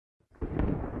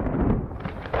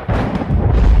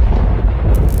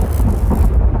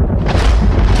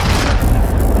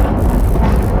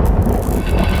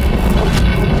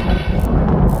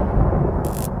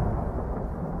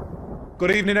Good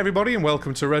evening everybody and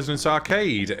welcome to Resonance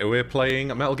Arcade. We're playing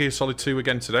Metal Gear Solid 2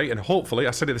 again today, and hopefully,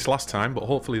 I said it this last time, but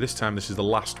hopefully this time this is the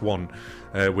last one.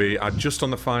 We are just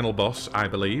on the final boss, I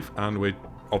believe, and we're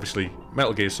obviously,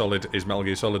 Metal Gear Solid is Metal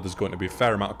Gear Solid. There's going to be a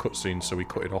fair amount of cutscenes, so we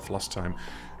cut it off last time.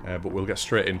 But we'll get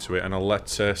straight into it, and I'll let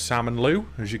Sam and Lew,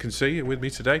 as you can see, with me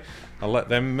today. I'll let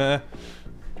them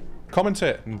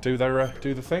commentate and do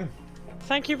the thing.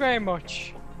 Thank you very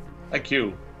much. Thank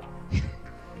you.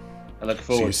 I look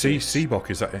forward. So you see, Sebok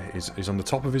is on the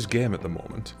top of his game at the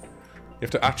moment. You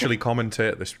have to actually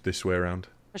commentate this way around.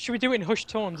 Should we do it in hushed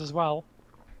tones as well?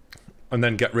 And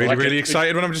then get really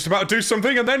excited when I'm just about to do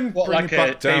something, and then bring like it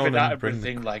back down David and Attenborough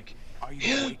thing, like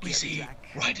here we see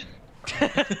Raiden.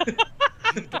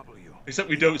 Except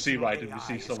we don't see Raiden, we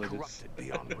see Solidus.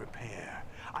 Beyond repair.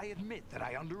 I admit that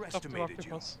I underestimated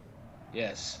you.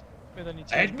 Yes.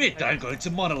 I admit I'm going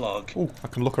to monologue. Oh, I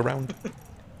can look around.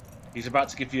 He's about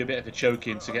to give you a bit of a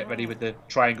choke-in, so get ready with the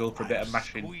triangle for a bit of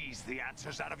mashing. Squeeze the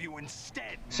answers out of you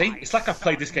instead. See, it's like I've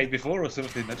played this game before or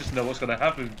something. I just know what's going to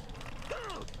happen.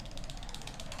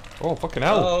 Oh, fucking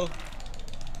hell. Oh.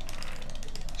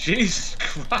 Jesus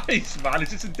Christ, man.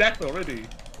 Is this in death already?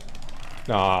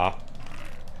 Nah.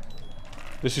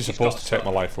 This is supposed to take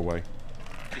my life away.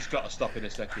 It's got to stop in a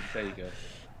second. There you go.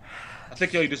 I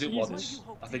think he only does it once.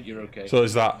 I think you're okay. So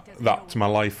is that's my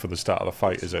life for the start of the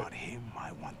fight, is it?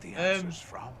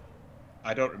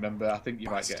 I don't remember. I think you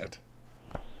might get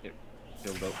it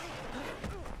filled up.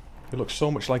 He looks so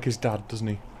much like his dad, doesn't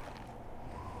he?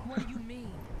 What do you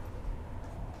mean?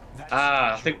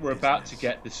 I think we're about to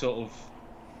get the sort of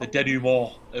the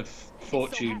denouement of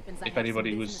Fortune, if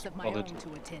anybody was bothered.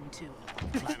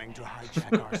 Planning to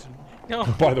hijack Arsenal? No,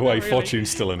 by the way, really. Fortune's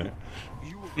still in it.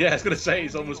 Yeah, I was going to say,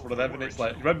 it's almost one of them, and it's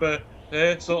like, remember,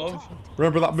 sort of?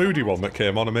 Remember that moody one that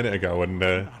came on a minute ago and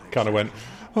kind of went,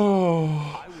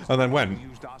 oh, and then went.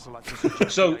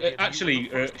 So,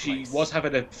 actually, she was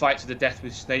having a fight to the death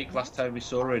with Snake last time we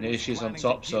saw her, and here she is on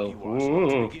top, so...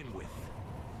 Ooh.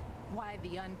 Why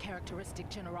the uncharacteristic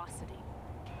generosity?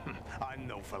 I'm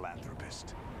no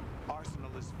philanthropist.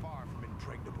 Arsenal is far from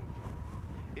impregnable.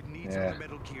 It needs other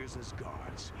Metal Gears as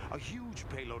guards, a huge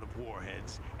payload of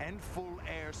warheads, and full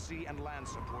air, sea, and land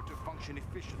support to function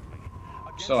efficiently.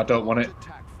 So I don't want it.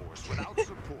 Attack force without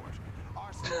support,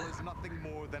 Arsenal is nothing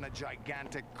more than a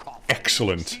gigantic coffin.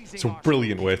 Excellent. It's a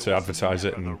brilliant way to advertise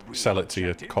it and sell it to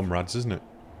your comrades, isn't it?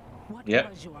 What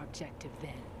was your objective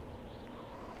then?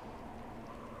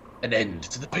 An end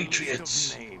to the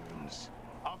Patriots. Names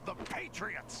of the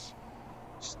Patriots.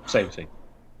 Same thing.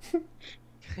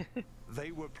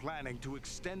 They were planning to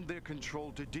extend their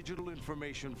control to digital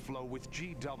information flow with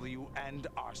GW and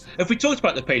Arsenal. Have we talked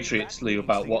about the Patriots, Lou,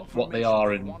 about what they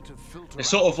are, and they're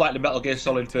sort of like the Metal Gear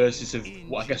Solid versus of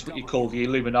what you call the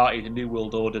Illuminati, the New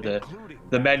World Order,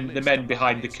 the men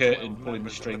behind the curtain pulling the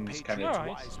strings, kind of.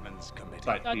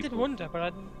 Right. I did wonder,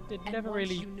 but I never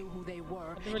really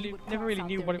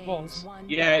knew what it was.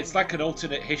 Yeah, it's like an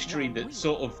alternate history that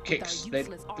sort of kicks.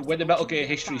 When the Metal Gear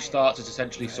history starts, it's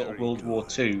essentially sort of World War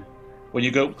II. When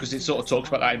you go, because it sort of talks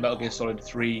about that in Metal Gear Solid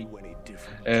 3,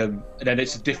 and then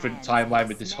it's a different timeline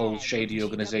with this whole shady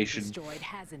organisation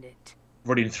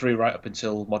running through right up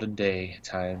until modern day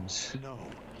times. No,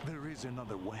 there is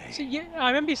another way. So yeah, I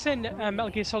remember you saying Metal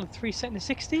Gear Solid 3 set in the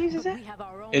 60s, is it?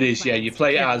 It is, yeah. You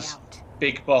play as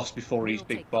Big Boss before he's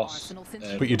Big Boss.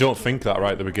 But you don't think that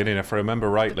right at the beginning. If I remember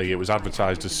rightly, it was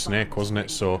advertised as Snake, wasn't it?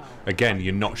 So again,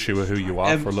 you're not sure who you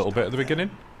are for a little bit at the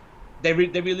beginning. They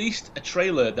released a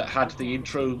trailer that had the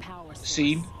intro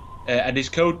scene, and the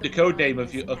code name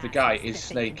of the guy is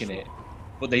Snake in it.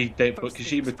 But but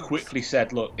Kojima quickly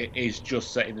said, look, it is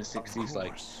just set in the 60s.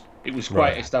 Like, it was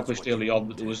quite established early on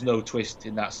that there was no twist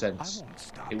in that sense.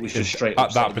 It was just straight up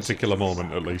at that particular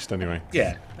moment, at least, anyway.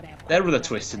 Yeah, there were the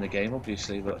twists in the game,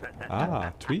 obviously, but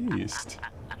twist.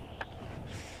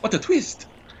 What a twist!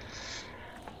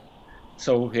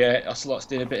 So yeah, Ocelot's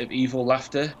doing a bit of evil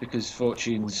laughter because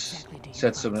Fortune's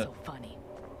said something.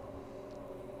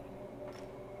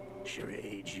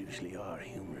 Charades usually are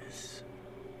humorous.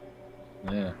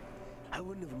 Yeah. I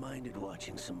wouldn't have minded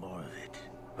watching some more of it.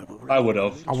 I would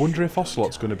have. I wonder if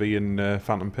Ocelot's going to be in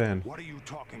Phantom Pain. What are you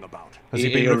talking about? Has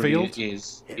he been revealed? He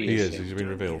is. He's been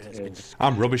revealed.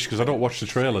 I'm rubbish because I don't watch the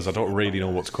trailers. I don't really know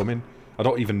what's coming. I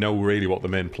don't even know really what the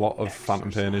main plot of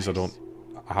Phantom Pain is. I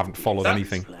haven't followed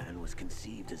anything.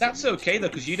 That's okay though,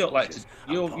 because you don't like to.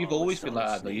 You've always been like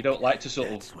that though. You don't like to sort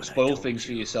of spoil things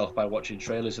for yourself by watching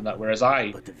trailers and that. Whereas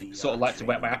I sort of like to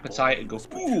whet my appetite and go,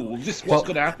 "Ooh, what's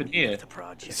going to happen here?"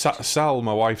 Sal,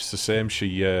 my wife's the same.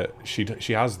 She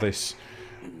has this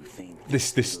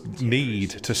this need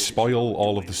to spoil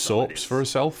all of the soaps for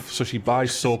herself. So she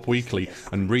buys Soap Weekly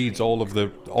and reads all of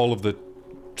the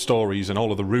stories and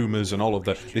all of the rumours and all of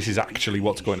the this is actually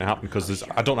what's going to happen, because there's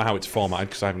I don't know how it's formatted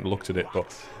because I haven't looked at it,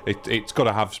 but it's got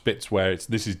to have bits where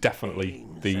this is definitely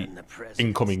the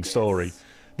incoming story.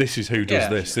 This is who does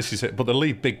this. This is it. But they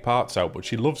leave big parts out. But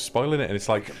she loves spoiling it, and it's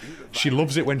like she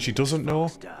loves it when she doesn't know,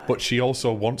 but she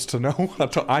also wants to know.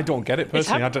 I don't get it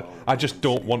personally. I just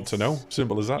don't want to know.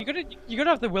 Simple as that. You gotta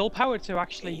have the willpower to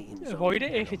actually avoid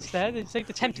it if it's there. It's like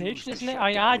the temptation, isn't it?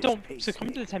 I don't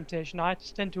succumb to the temptation. I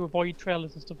tend to avoid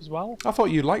trailers and stuff as well. I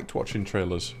thought you liked watching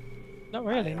trailers. Not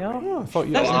really, no. Oh, I thought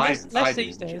you. Less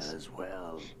these days.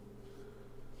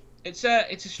 It's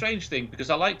a strange thing because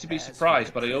I like to be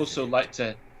surprised, but I also like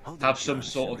to have some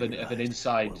sort of an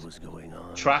inside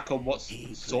track on what's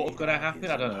sort of going to happen.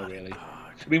 I don't know really.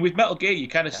 I mean, with Metal Gear, you're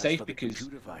kind of safe because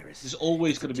there's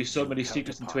always going to be so many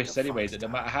secrets and twists anyway that no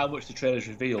matter how much the trailer's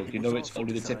revealed, you know it's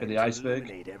only the tip of the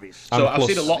iceberg. So I've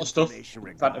seen a lot of stuff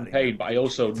from Phantom Pain, but I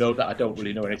also know that I don't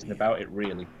really know anything about it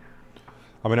really.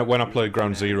 I mean, when I played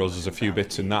Ground Zeroes, there's a few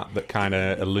bits in that kind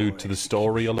of allude to the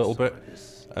story a little bit.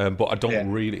 But I don't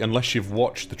really, unless you've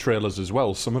watched the trailers as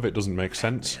well, some of it doesn't make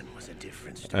sense.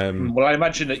 Well, I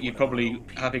imagine that you probably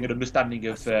having an understanding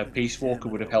of Peace Walker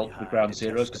would have helped with Ground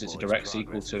Zeroes because it's a direct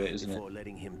sequel to it, isn't it?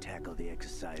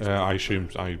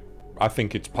 I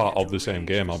think it's part of the same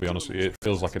game. I'll be honest with you. It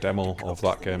feels like a demo of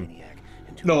that game.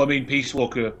 No, I mean Peace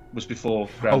Walker was before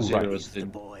Ground Zeroes.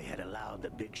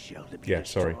 Yeah,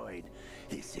 sorry.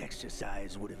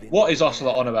 What is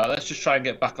Ocelot on about? Let's just try and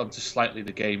get back onto slightly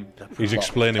the game. He's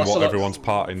explaining what everyone's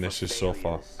part in this is so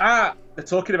far. They're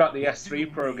talking about the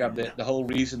S3 program, the whole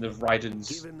reason of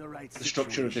Raiden's, the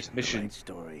structure of this mission.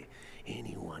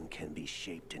 Anyone can be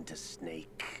shaped into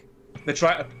Snake. They're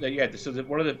trying to, so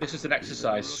this is an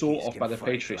exercise sort of by the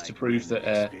Patriots to prove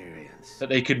that that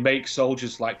they can make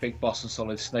soldiers like Big Boss and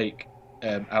Solid Snake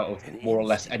out of more or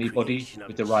less anybody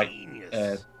with the right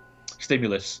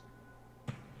stimulus.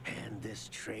 And this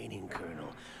training kernel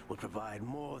will provide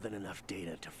more than enough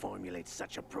data to formulate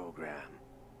such a program.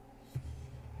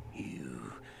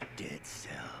 You, Dead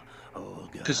Cell,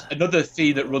 Olga. Because another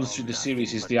theme that runs through the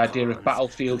series is the idea of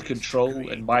battlefield control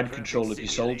and mind control of your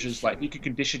soldiers. Like, you can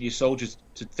condition your soldiers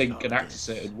to think and act a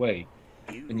certain way,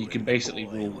 and you can basically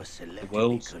rule the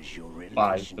world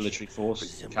by military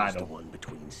force, kind of. One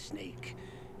between Snake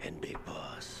and Big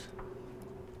Boss.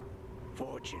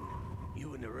 Fortune.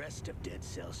 You and the rest of Dead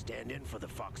Cell stand in for the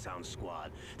Foxhound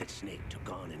squad that Snake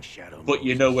took on in Shadow. But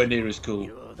you're nowhere near as cool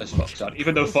as Foxhound,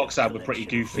 even though Foxhound were pretty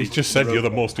goofy. He's just said you're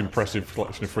the most impressive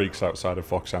collection of freaks outside of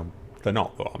Foxhound. They're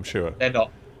not, though, I'm sure. They're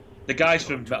not. The guys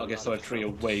from Metal Gear Solid 3 are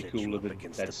way cooler than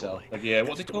Dead Cell. Like, yeah,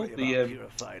 what they called what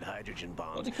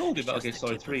they called in Metal Gear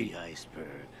Solid 3? I was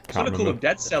gonna call them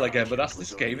Dead Cell again, but that's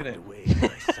this game, isn't it?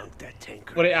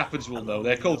 When it happens, we'll know.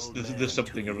 They're called the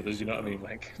something or others. You know what I mean?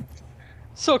 Like.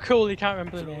 So cool, you can't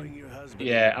remember the name.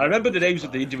 Yeah, I remember the names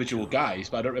of the individual guys,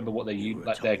 but I don't remember what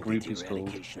their group is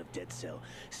called. Of Dead Cell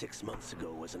 6 months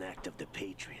ago was an act of the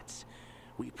Patriots.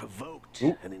 We provoked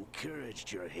and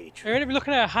encouraged your hatred. You're going to be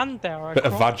looking at a hand there. Or bit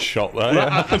of Vad shot there. Well,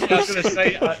 I was going to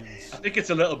say, I think it's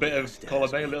a little bit of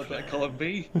column A, a little bit of column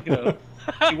B. You know,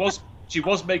 she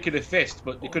was making a fist,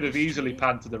 but they could have easily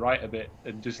panned to the right a bit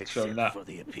and just shown that. For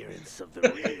the appearance of the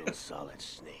real Solid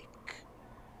Snake.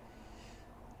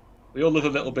 We all love a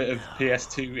little bit of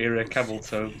PS2 era camel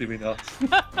toe, do we not?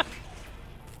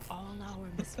 All our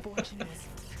misfortune was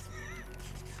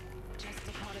just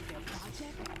a part of their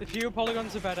project. The fewer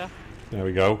polygons, the better. There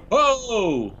we go.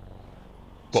 Whoa!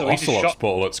 But So Ocelot's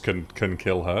bullets can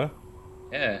kill her.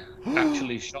 Yeah,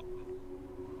 actually shot.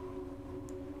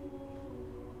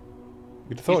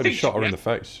 You'd have thought he'd shot her in the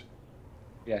face.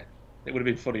 Yeah, it would have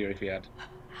been funnier if he had.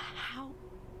 How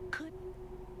could...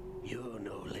 You're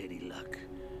no Lady Luck.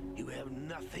 You have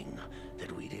nothing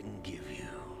that we didn't give you.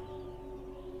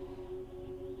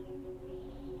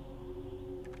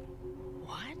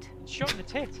 What? Shot in the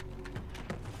tit.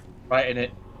 Right in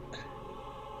it.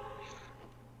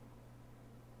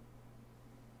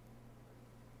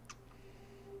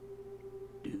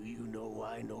 Do you know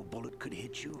why no bullet could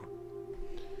hit you?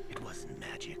 It wasn't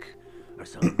magic or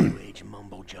some new age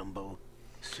mumbo jumbo.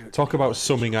 Talk about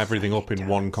summing everything up in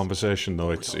one conversation,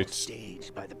 though. It's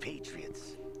staged by the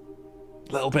Patriots.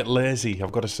 A little bit lazy,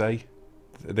 I've got to say.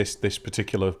 This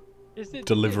particular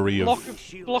delivery of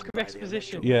block of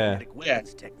exposition. Yeah.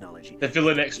 The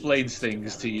villain explains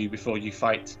things to you before you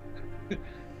fight.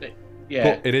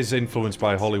 Yeah. But it is influenced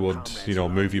by Hollywood, you know,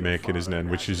 movie making, isn't it?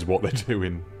 Which is what they do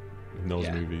in those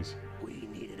movies. We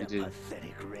needed a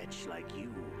pathetic wretch like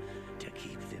you to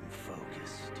keep them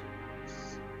focused.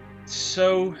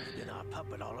 So. Been our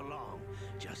puppet all along,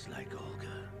 just like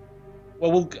Olga.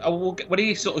 Well, when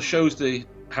he sort of shows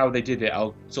how they did it,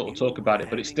 I'll sort of talk about it,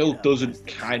 but it still doesn't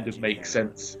kind of make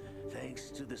sense. Thanks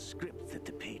to the script that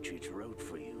the Patriots wrote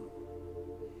for you.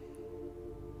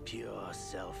 Pure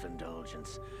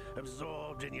self-indulgence,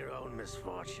 absorbed in your own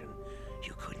misfortune.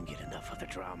 You couldn't get enough of the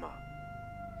drama.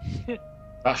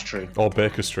 That's true. Or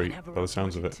Baker Street, by the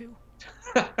sounds of it.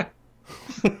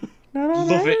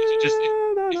 Love it.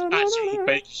 It's actually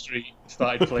Baker Street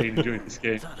started playing during this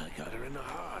game. Thought I got her in the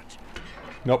heart.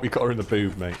 Nope, you got her in the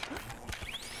boob, mate.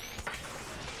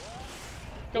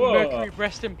 Got Whoa. mercury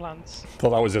breast implants. Thought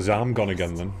that was his arm gone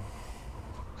again then.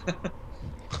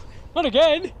 Not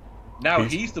again! Now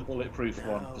he's the bulletproof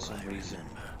one for some reason.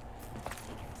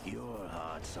 Your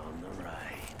heart's on the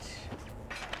right.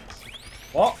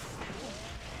 What?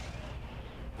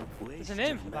 There's a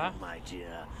name for that. My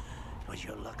dear, but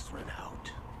your luck's run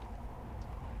out.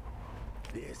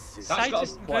 This is That's got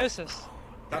Situs quite- versus.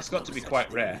 That's got to be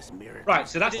quite rare. Right,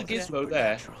 so that's the gizmo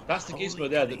there. That's the gizmo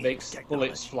there that makes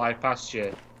bullets fly past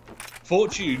you.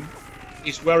 Fortune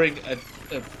is wearing a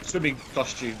swimming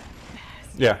costume.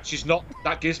 Yeah. She's not.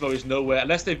 That gizmo is nowhere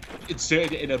unless they've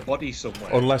inserted it in her body somewhere.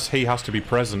 Unless he has to be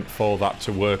present for that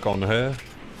to work on her.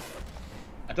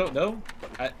 I don't know.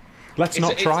 Let's It's-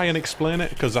 not try and explain it,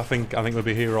 because I think we'll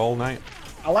be here all night.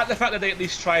 I like the fact that they at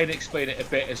least try and explain it a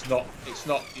bit. It's not,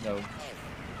 you know,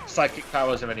 psychic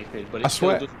powers or anything, but I it still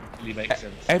swear, doesn't really make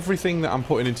sense. everything that I'm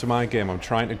putting into my game, I'm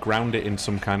trying to ground it in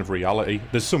some kind of reality.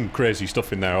 There's some crazy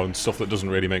stuff in there and stuff that doesn't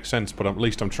really make sense, but at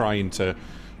least I'm trying to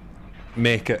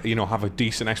make it, you know, have a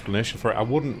decent explanation for it. I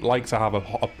wouldn't like to have a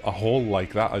hole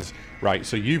like that as, right,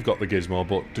 so you've got the gizmo,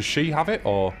 but does she have it,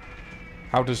 or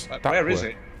how does that Where work? is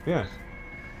it? Yeah.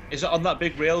 Is it on that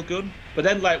big rail gun? But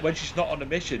then, like, when she's not on a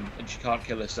mission and she can't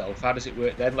kill herself, how does it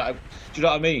work then? Like, do you know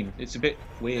what I mean? It's a bit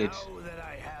weird. Now that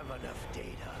I have enough data,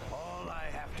 all I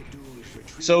have to do is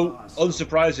retrieve So, our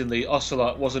unsurprisingly,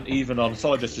 Ocelot wasn't even on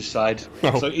Solidus' side.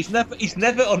 No. So he's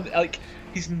never on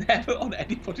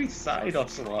anybody's side,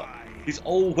 Ocelot. He's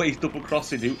always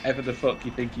double-crossing whoever the fuck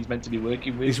you think he's meant to be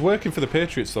working with. He's working for the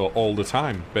Patriots, though, all the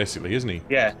time, basically, isn't he?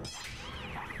 Yeah.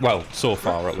 Well, so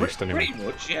far, at least, anyway. Pretty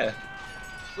much, yeah.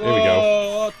 Here we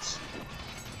go. What?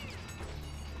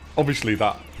 Obviously,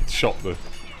 that shot the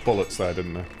bullets there,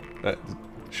 didn't it?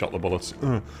 Shot the bullets.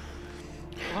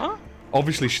 Huh?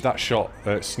 Obviously, that shot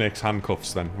Snake's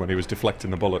handcuffs then, when he was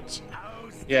deflecting the bullets.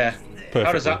 Yeah. Perfectly.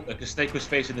 How does that work? Because Snake was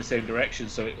facing the same direction,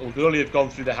 so it would only have gone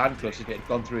through the handcuffs if it had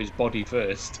gone through his body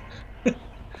first.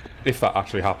 If that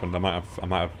actually happened, I might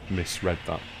have misread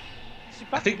that. She's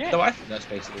I back think again. no, I think that's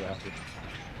basically what happened.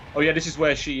 Oh yeah, this is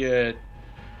where she. Is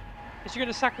she going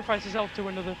to sacrifice herself to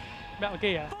another Metal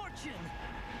Gear?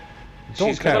 Don't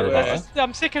she's care gonna, about that.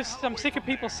 I'm sick of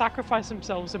people sacrificing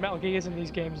themselves to Metal Gears in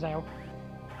these games now.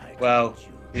 Well,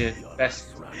 yeah, best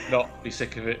not be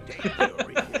sick of it. your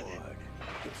reward.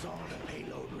 It's all the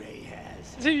payload Ray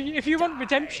has. So if you want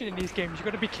redemption in these games, you've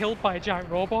got to be killed by a giant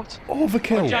robot.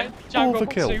 Overkill! Giant robot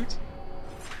Overkill! suit.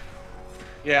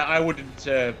 Yeah, I wouldn't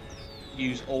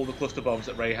use all the cluster bombs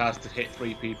that Ray has to hit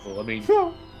 3 people. I mean,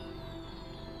 No.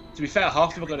 to be fair, half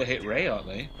of them are going to hit Ray, aren't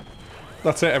they?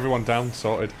 That's it, everyone down,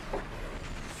 sorted.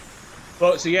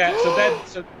 But so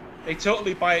they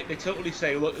totally buy it. They totally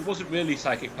say, look, it wasn't really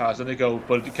psychic powers, and they go,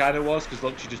 but it kind of was because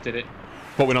look, she just did it.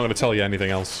 But we're not going to tell you anything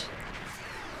else.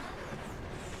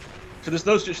 So there's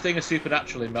no such thing as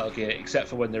supernatural in Metal Gear, except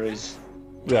for when there is.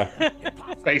 Yeah.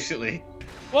 Basically,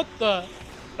 What the?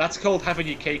 that's called having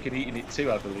your cake and eating it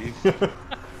too, I believe.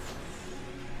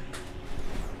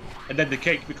 And then the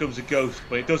cake becomes a ghost,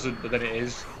 but it doesn't. But then it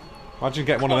is. Imagine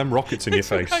getting one of them rockets in your It's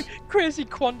some face. kind of crazy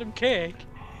quantum cake.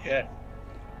 Yeah.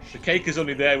 The cake is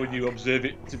only there when you observe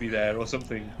it to be there, or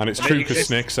something. And it's it true because exists-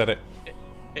 Snake said it.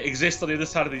 It exists on the other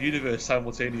side of the universe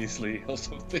simultaneously, or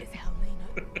something.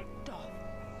 Helena, Dolph,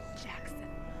 Jackson.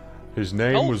 His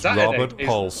name Oh, was is that her Robert name?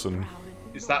 Paulson.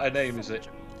 Is that her name? Is it?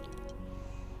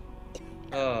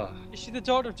 Oh, Is she the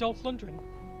daughter of Dolph Lundgren?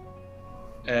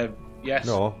 yes.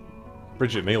 No.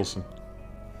 Bridget Nielsen.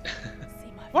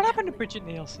 What happened to Bridget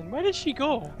Nielsen? Where did she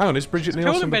go? Hang on, is Bridget It's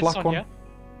Nielsen the Bed black Sonia.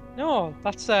 one? No,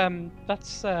 that's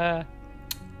Oh,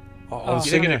 Oh, I've You're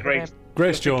thinking seen of her. Grace.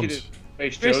 Grace you're thinking Jones. of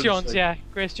Grace Grace Jones. so- Yeah,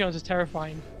 Grace Jones is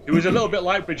terrifying. Who was a little bit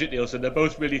like Bridget Nielsen. They're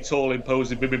both really tall,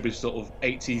 imposing women with sort of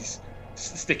 80s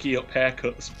sticky up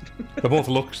haircuts. They both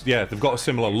look, yeah, they've got a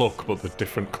similar look, but they're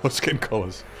different skin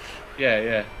colours.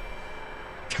 Yeah.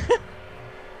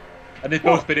 And they've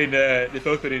both been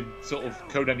in sort of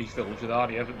Conan-y films with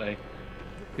Arnie, haven't they?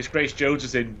 Because Grace Jones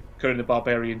was in Conan the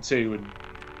Barbarian 2, and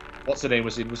what's her name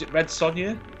was in? Was it Red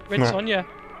Sonja? Red Nah. Sonja.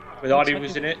 With Arnie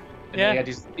was in it. Yeah.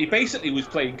 He basically was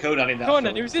playing Conan in that Conan.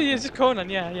 film. It was just Conan.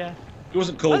 Yeah. He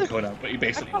wasn't called Conan, but he I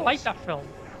basically quite was. like that film.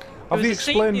 Have There's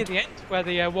they a scene near explained? the end where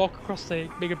they walk across the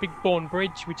big bone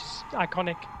bridge, which is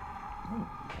iconic.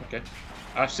 Okay.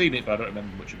 I've seen it, but I don't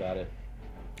remember much about it.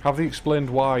 Have they explained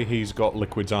why he's got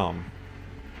Liquid's arm?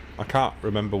 I can't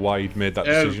remember why he'd made that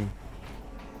decision.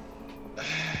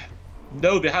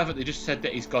 No, they haven't. They just said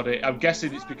that he's got it. I'm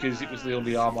guessing it's because it was the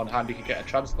only arm on hand he could get a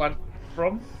transplant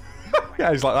from.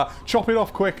 Yeah, he's like that. Chop it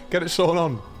off quick. Get it sewn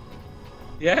on.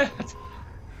 Yeah.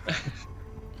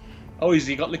 Oh,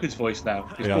 he got Liquid's voice now.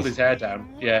 He's pulled his hair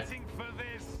down. Yeah.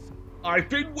 I've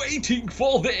been waiting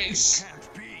for this.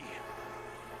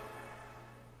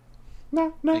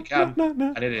 No, It can,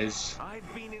 and it is.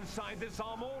 I've been inside this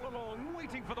arm all along,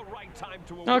 waiting for the right time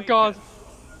to Oh God!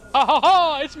 Ha ha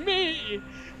ha! It's me!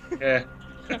 Yeah.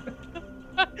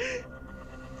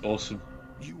 Awesome.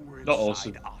 Not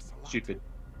awesome. Stupid.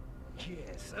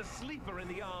 Yes, a sleeper in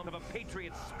the arm of a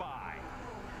Patriot spy.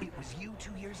 It was you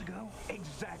 2 years ago?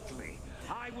 Exactly.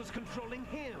 I was controlling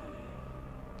him.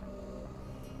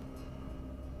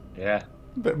 Yeah.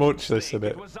 A bit much, this, isn't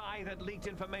it? It was I that leaked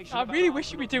information. I really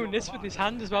wish he'd be doing this with his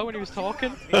hand as well when he was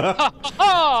talking. Ha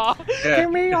ha! Yeah.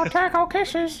 Give me your taco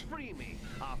kisses. Free me.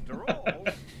 After all,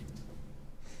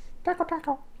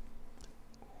 Taco.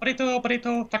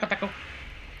 Burrito, taco.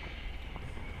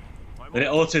 And it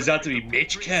all turns out to be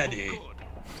Mitch Candy.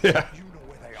 Yeah.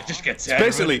 It just gets It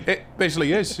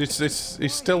basically is.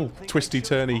 It's still twisty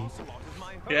turny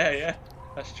Yeah,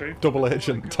 that's true. double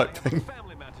agent type thing.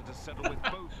 family matter to settle with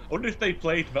both. I wonder if they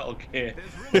played Metal Gear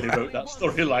when they wrote that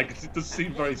storyline, because it does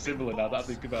seem very similar now that I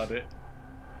think about it.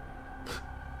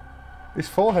 His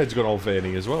forehead's gone all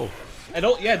veiny as well. And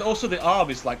also the arm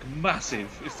is like massive.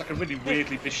 It's like a really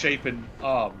weirdly misshapen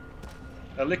arm.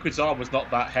 Liquid's arm was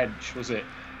not that hench, was it?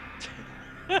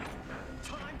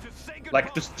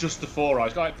 Like just the forearm.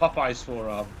 It's like Popeye's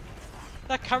forearm.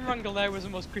 That camera angle there was the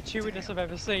most gratuitous I've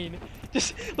ever seen.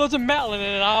 Just loads of metal and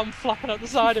an arm flapping out the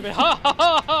side of it. Ha ha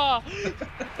ha ha!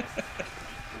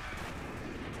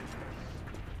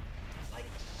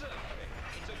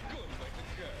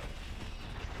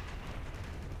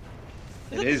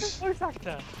 It is. Voice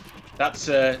actor? That's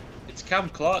it's Cam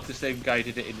Clark, the same guy who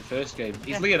did it in the first game.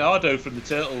 He's Leonardo from the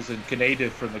Turtles and Kaneda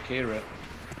from Akira.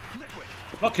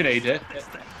 Not Kaneda.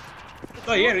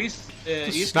 Oh yeah, he's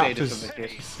Kaneda from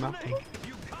Akira. Snapping.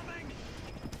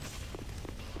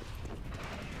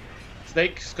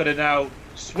 Snake's got to now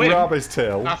swim Grab his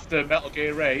tail. after Metal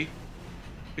Gear Ray,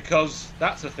 because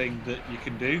that's a thing that you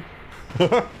can do.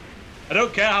 I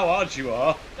don't care how hard you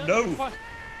are. No.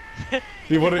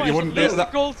 You wouldn't do Loses the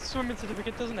that. gold swimming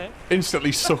certificate, doesn't it?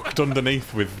 Instantly sucked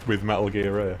underneath with Metal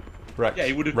Gear Ray. Rex. Yeah,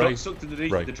 he would have Ray. got sucked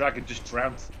underneath. Ray. The dragon just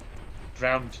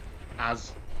drowned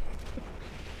as.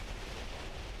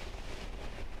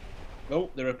 Oh,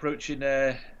 they're approaching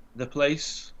the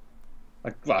place.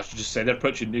 Well, I should just say they're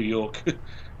approaching New York.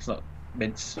 It's not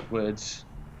mince words.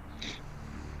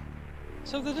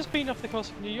 So they're just been off the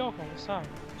coast of New York all this time.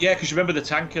 Yeah, because you remember the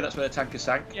tanker? That's where the tanker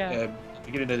sank. Yeah.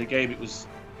 Beginning of the game, it was.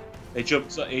 They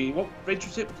jumped at what bridge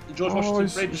was it? The George Washington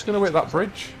he's Bridge. going to hit that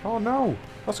bridge. Oh no,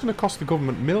 that's going to cost the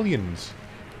government millions.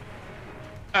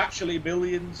 Actually,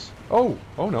 millions. Oh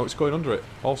no, it's going under it.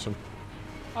 Awesome.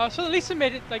 So at least they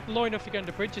made it like low enough to get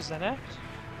under bridges then, eh?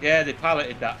 Yeah, they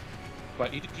piloted that.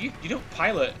 But you don't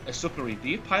pilot a submarine. Do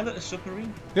you pilot a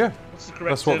submarine? Yeah, What's the correct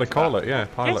that's what term they for call that? it. Yeah,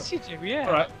 pilot. Yes, you do, yeah.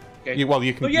 All right. Okay. You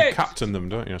can But yeah, you captain them,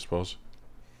 don't you? I suppose.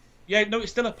 Yeah, no,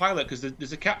 it's still a pilot because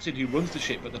there's a captain who runs the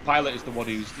ship, but the pilot is the one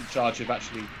who's in charge of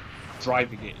actually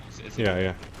driving it.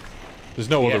 Yeah. There's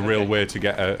no other real okay. way to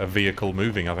get a vehicle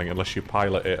moving, I think, unless you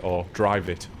pilot it or drive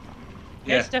it.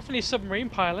 Yeah, Yeah. it's definitely a submarine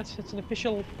pilot. It's an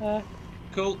official,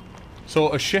 Cool.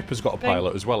 So a ship has got a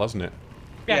pilot as well, hasn't it?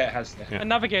 Yeah, Yeah. it has. Yeah. a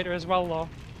navigator as well, though.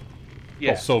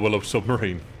 Yeah. Oh, so will a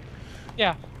submarine.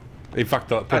 Yeah. In fact,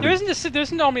 that There probably...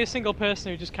 isn't normally a single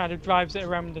person who just kind of drives it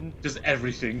around and. Does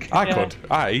everything. I Yeah.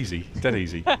 could. Easy. Dead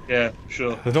easy. Yeah,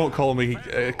 sure. They don't call me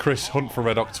Chris Hunt for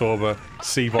Red October,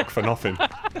 Sebok for nothing.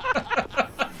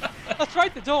 That's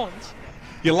right, they don't.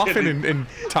 You're laughing in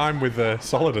time with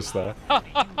Solidus there.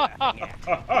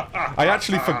 I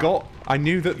actually forgot. I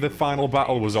knew that the final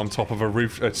battle was on top of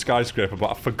a skyscraper,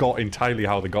 but I forgot entirely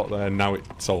how they got there, and now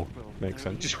it all makes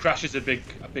sense. Just crashes a big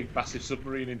massive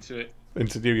submarine into it,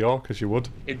 Into New York, as you would.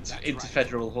 into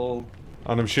Federal Hall.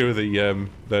 And I'm sure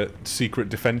the secret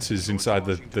defences inside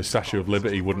the Statue of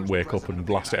Liberty wouldn't wake up and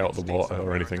blast it out of the water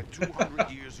or anything. 200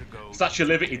 years ago, Statue of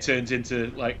Liberty turns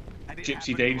into like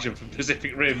Gypsy Danger from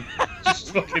Pacific Rim.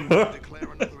 Just fucking declare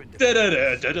another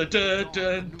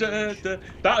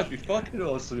That'd be fucking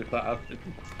awesome if that happened.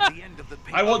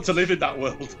 I want to live in that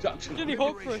world. I really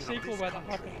hope for a sequel where that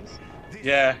happens.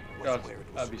 Yeah, God,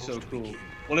 that'd be so cool.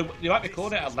 Well, you might be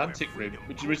calling it Atlantic Rim,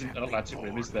 which there isn't an Atlantic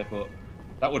Rim, is there? But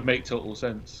that would make total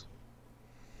sense.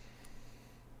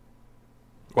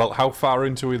 Well, how far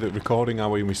into the recording are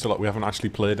we? And we haven't actually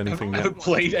played anything I yet. haven't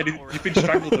played anything. You've been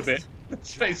strangled a bit.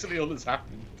 That's basically all that's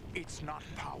happened. It's not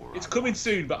power. It's coming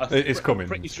soon, but It's coming.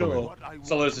 pretty It's sure coming.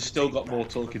 Solidus has still got more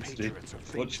talking to do,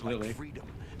 fortunately.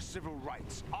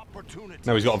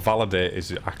 No, he's got to validate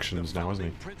his actions now,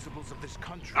 hasn't he?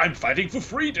 I'm fighting for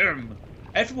freedom!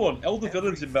 Everyone, all the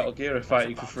villains in Metal Gear are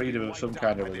fighting for freedom of some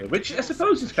kind or other, which I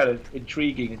suppose is kind of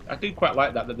intriguing. I do quite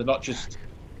like that they're not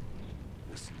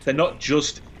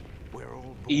just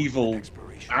evil,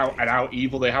 out and out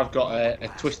evil. They have got a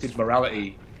twisted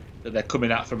morality that they're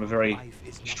coming at from a very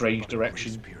strange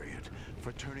direction.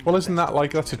 Well, isn't that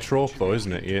that's a trope though,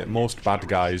 isn't it? Yeah, most bad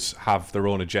guys have their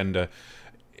own agenda.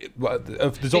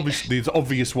 There's obviously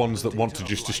obvious ones that want to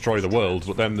just destroy the world,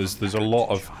 but then there's a lot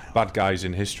of bad guys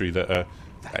in history that are,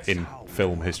 in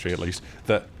film history at least,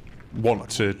 that want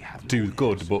to do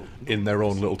good, but in their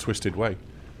own little twisted way.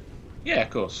 Yeah, of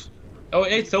course. Oh,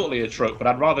 it's totally a trope, but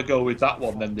I'd rather go with that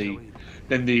one than the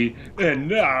and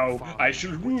now I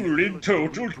shall rule in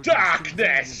total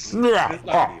darkness. Why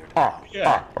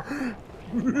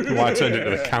I turned into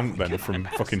the Count then from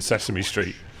fucking Sesame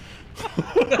Street. Proof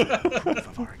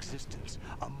of our existence,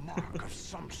 a mark of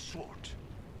some sort.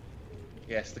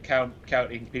 Yes, the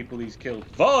counting people he's killed.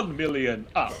 1 million.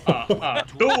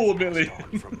 2 million.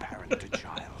 From parent to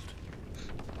child.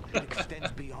 It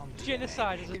extends beyond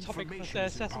Genocide is a topic for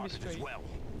Sesame Street.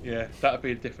 Yeah, that'd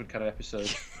be a different kind of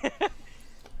episode.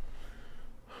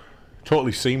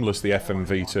 Totally seamless, the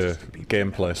FMV to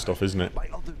gameplay stuff, isn't it?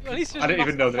 At least I didn't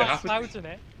even know that happened. clouds in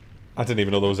it. I didn't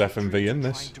even know there was FMV in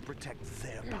this. To protect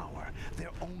their power, their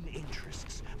own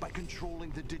interests, by controlling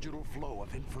the digital flow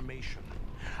of information.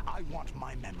 I want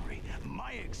my memory,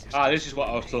 my existence. This is what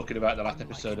I was talking about in the last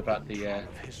episode about the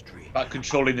about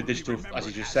controlling the digital, as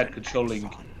you just said, controlling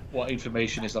what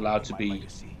information is allowed to be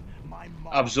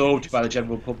absorbed by the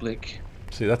general public.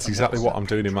 See, that's exactly what I'm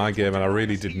doing in my game, and I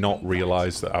really did not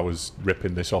realise that I was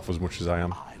ripping this off as much as I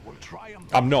am.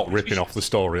 I'm not ripping off the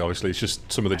story, obviously, it's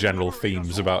just some of the general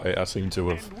themes about it I seem to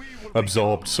have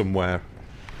absorbed somewhere.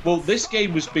 Well, this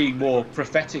game was being more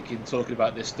prophetic in talking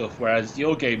about this stuff, whereas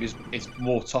your game is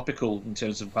more topical in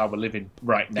terms of how we're living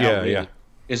right now. Yeah, really. yeah.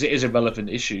 It is a relevant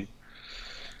issue.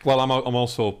 Well, I'm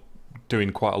also doing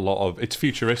quite a lot of... It's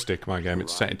futuristic, my game.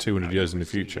 It's set in 200 years in the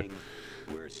future.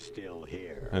 We're still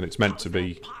here. And it's meant to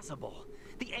be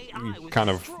kind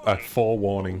of a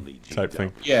forewarning type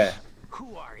thing. Yeah.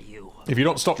 Who are you? If you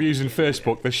don't stop using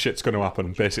Facebook, this shit's going to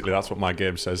happen. Basically, that's what my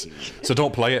game says. So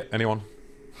don't play it, anyone.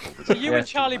 So you and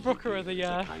Charlie Brooker are the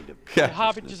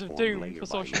harbingers of doom for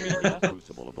social media.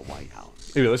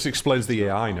 Anyway, this explains the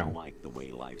AI now. Unlike the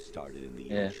way life started in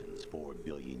the oceans 4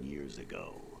 billion years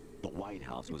ago, the White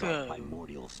House was a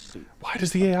primordial soup. Why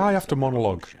does the AI have to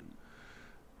monologue?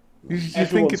 You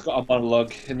Everyone's got a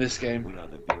monologue in this game. We are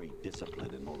the very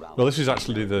discipline and morality. Well, this is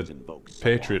actually the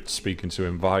Patriots speaking to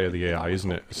him via the AI,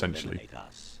 isn't it, essentially?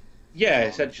 Yeah,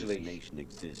 This essentially. nation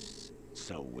exists,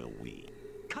 so will we.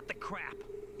 Cut the crap!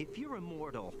 If you're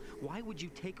immortal, why would you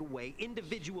take away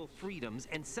individual freedoms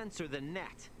and censor the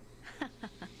net?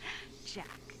 Jack,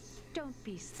 don't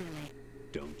be silly.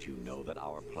 Don't you know that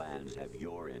our plans have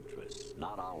your interests,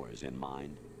 not ours, in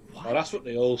mind? Well, that's what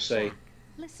they all say.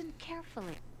 Listen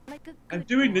carefully, like a good I'm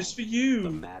doing boy. this for The you.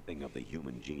 mapping of the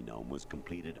human genome was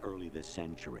completed early this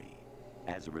century.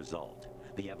 As a result,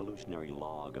 the evolutionary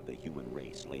log of the human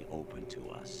race lay open to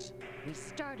us. We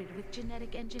started with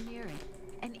genetic engineering,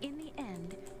 and in the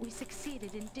end, we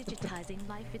succeeded in digitizing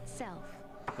life itself.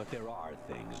 But there are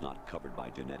things not covered by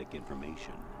genetic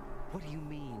information. What do you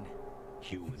mean?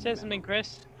 Human Say something,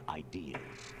 Chris. ideas,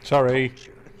 Sorry.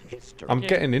 culture, history. I'm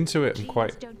getting into it. I'm Genes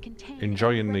quite don't contain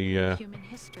enjoying any the, record of human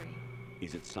history.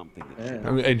 Is it something Yeah. that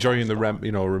I'm enjoying the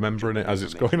remembering it as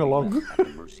it's going along. at the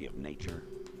mercy of nature?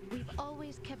 We've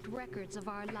always kept records of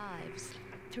our lives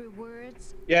through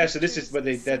words. Yeah, so this is pictures,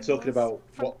 where they're talking symbols, about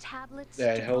from what tablets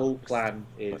their to whole books. plan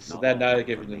is. So they're now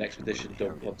giving an exposition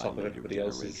dump on top of everybody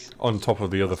else's. On top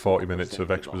of the other 40 minutes of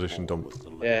exposition dump.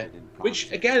 Yeah,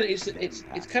 which again,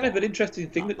 it's kind of an interesting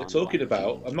thing that they're talking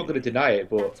about. I'm not going to deny it,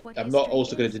 but I'm not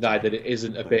also going to deny that it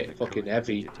isn't a bit fucking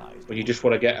heavy when you just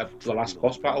want to get the last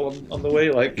boss battle on the way.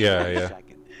 Like, Yeah, yeah.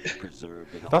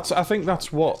 I think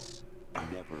that's what...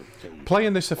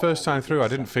 Playing this the first time through, I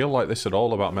didn't feel like this at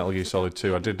all about Metal Gear Solid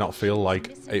 2. I did not feel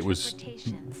like it was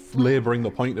labouring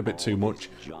the point a bit too much.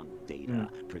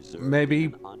 maybe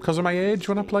because of my age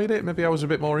when I played it, maybe I was a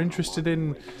bit more interested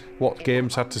in what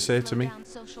games had to say to me.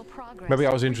 Maybe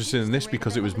I was interested in this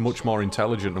because it was much more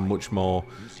intelligent and much more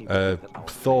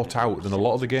thought out than a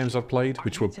lot of the games I've played,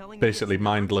 which were basically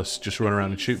mindless, just run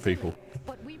around and shoot people.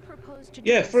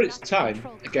 Yeah, for its time,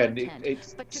 again,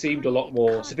 it seemed a lot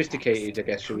more sophisticated, I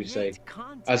guess, shall we say,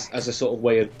 as a sort of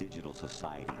way of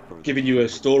giving you a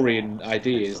story and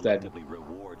ideas, then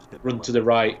run to the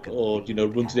right, or, you know,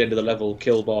 run to the end of the level,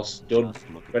 kill boss, done.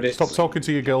 Credits. Stop talking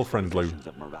to your girlfriend, Lew.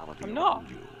 I'm not.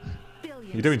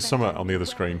 You're doing something on the other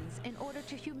screen.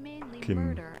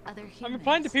 I'm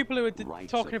replying to people who are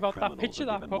talking about that picture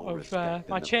that I put of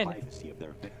my chin.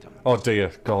 Oh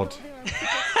dear God.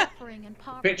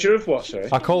 Picture of what, sorry?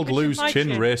 I called Lew's chin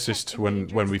racist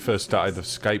when we first started the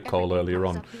Skype call earlier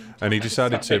on, and he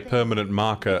decided to permanent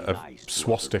mark a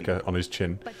swastika on his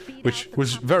chin, which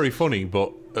was very funny,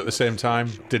 but at the same time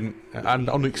and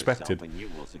unexpected.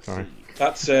 Sorry.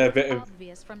 That's a bit of...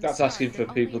 That's asking for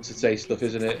people to say stuff,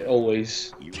 isn't it?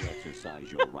 Always. Do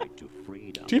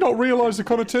you not realise the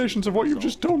connotations of what you've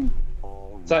just done?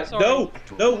 It's like, no,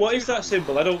 what is that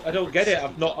symbol? I don't get it.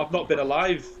 I've not been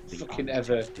alive fucking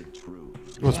ever.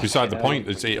 Well, it's beside the point.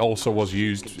 It also was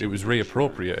used. It was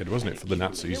reappropriated, wasn't it, for the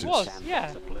Nazis? It was,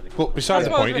 yeah. But beside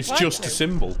the point, it's just a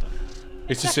symbol.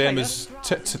 It's the same as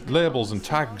labels and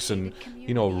tags and,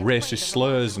 you know, racist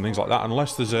slurs and things like that.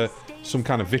 Unless there's some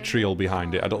kind of vitriol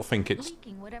behind it, I don't think it's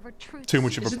too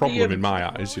much of a problem in my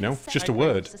eyes. You know, it's just a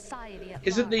word.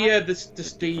 Isn't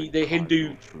the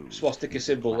Hindu swastika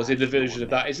symbol, as in the version of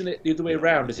that? Isn't it the other way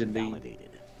around? As in the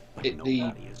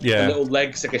little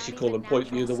legs, I guess you call them, point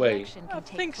the other way. I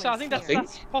think so. I think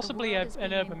that's possibly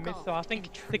an urban myth, though. I think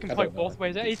they can point both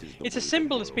ways. It's a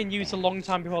symbol that's been used a long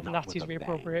time before the Nazis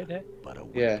reappropriated it.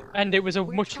 Yeah. And it was a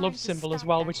much loved symbol as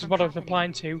well, which is what I was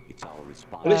replying to.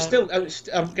 Well, it's still.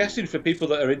 I'm guessing for people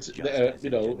that are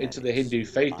into the Hindu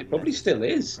faith, it probably still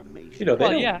is. You know,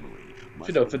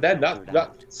 you know, for them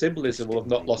that symbolism will have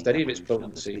not lost any of its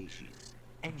potency.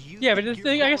 Yeah, but I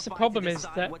guess the problem is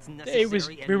that it was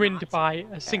ruined by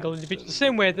a single individual. The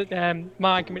same way that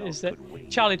my argument is that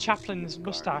Charlie Chaplin's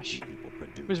moustache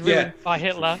was ruined by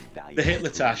Hitler. The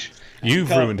Hitler-tash. You've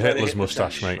ruined Hitler's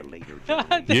moustache, mate.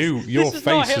 Your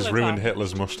face has ruined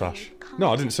Hitler's moustache.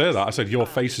 No, I didn't say that. I said your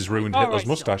face has ruined Hitler's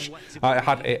moustache. I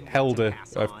had it held a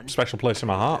special place in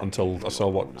my heart until I saw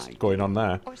what's going on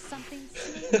there. What's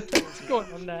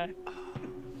going on there?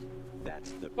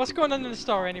 What's going on in the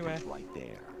story anyway?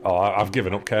 Oh, I've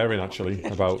given up caring actually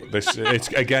about this.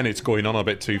 It's going on a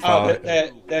bit too far.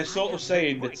 They're sort of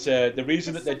saying that the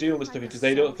reason that they're doing all this stuff is because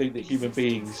they don't think that human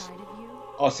beings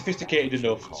are sophisticated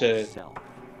enough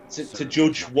to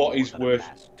judge what is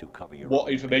worth,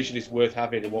 what information is worth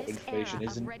having and what information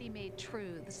isn't.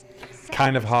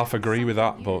 Kind of half agree with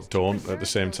that, but don't at the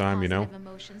same time, you know.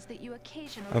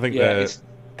 I think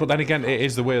but then again, it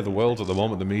is the way of the world at the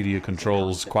moment. The media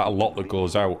controls quite a lot that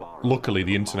goes out. Luckily,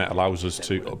 the internet allows us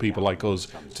people like us,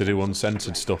 to do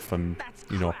uncensored stuff and,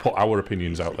 you know, put our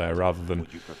opinions out there rather than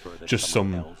just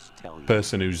some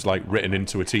person who's like written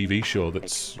into a TV show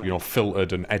that's, you know,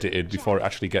 filtered and edited before it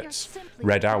actually gets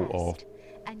read out, or,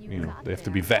 you know, they have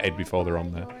to be vetted before they're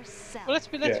on there. Well, let's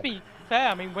be fair.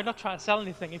 I mean, we're not trying to sell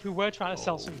anything. If we were trying to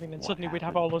sell something, then suddenly we'd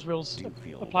have all those rules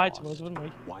applied to us, wouldn't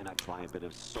we? Why not try a bit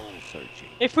of soul searching?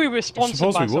 If we were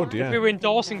sponsored by something, yeah. if we were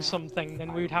endorsing something,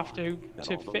 then we would have to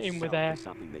fit in with their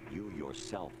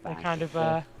kind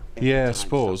of yeah, I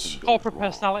suppose. corporate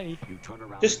personality.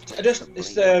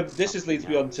 This leads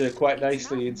me on to quite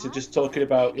nicely into just talking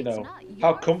about, you know,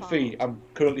 how comfy I'm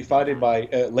currently finding my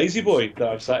Lazy Boy that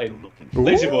I've sat in.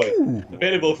 Lazy Boy,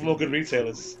 available from all good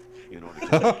retailers.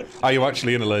 Are you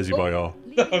actually in a Lazy Boy, or?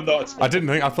 No, I'm not. I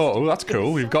thought, oh, that's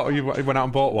cool. You went out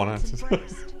and bought one.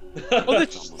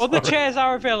 Other chairs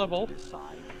are available.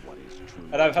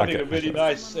 And I'm having a really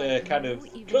nice kind of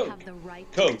Coke.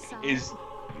 Coke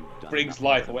brings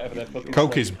life, or whatever they're fucking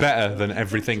Coke is better than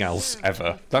everything else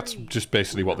ever. That's just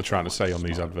basically what they're trying to say on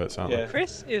these adverts, aren't they?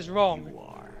 Chris is wrong.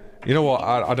 You know what?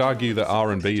 I'd argue that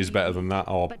R&B is better than that,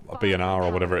 or B&R,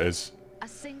 or whatever it is.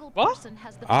 What?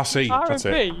 RC, that's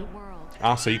it.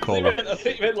 RC caller. I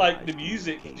think you meant like the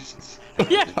music.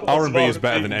 Yeah. R&B is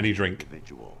better than any drink.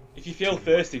 If you feel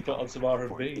thirsty, put on some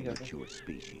R&B.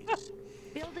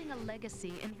 Building a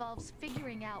legacy involves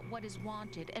figuring out what is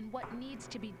wanted and what needs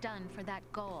to be done for that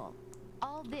goal.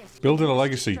 All this Building a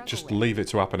legacy, just leave it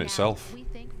to happen itself.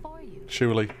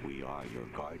 Surely. We are your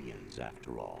guardians,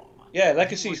 after all. Yeah,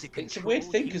 legacy. It's a weird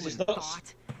thing because it's not.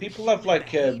 People have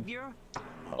like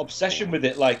obsession with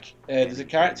it. Like, there's a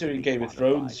character in Game of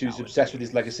Thrones who's obsessed with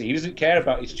his legacy. He doesn't care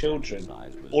about his children.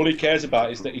 All he cares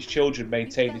about is that his children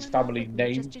maintain his family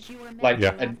name, like,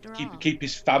 and keep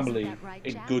his family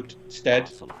in good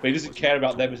stead. But he doesn't care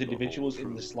about them as individuals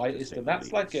in the slightest. And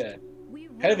that's like a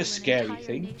kind of a scary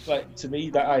thing. Like, to me,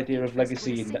 that idea of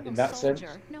legacy in that sense.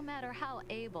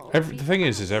 The thing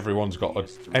is everyone's got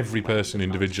every person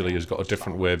individually has got a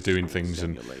different way of doing things,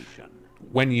 and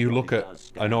when you look at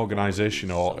an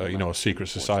organisation or you know, a secret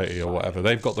society or whatever,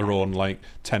 they've got their own like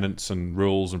tenets and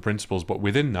rules and principles, but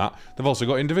within that they've also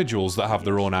got individuals that have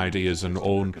their own ideas and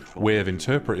own way of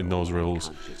interpreting those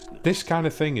rules. This kind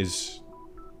of thing is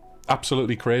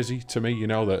absolutely crazy to me, you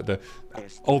know, that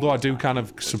although I do kind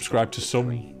of subscribe to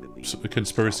some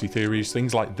conspiracy theories,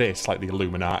 things like this, like the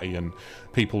Illuminati and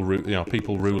people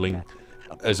ruling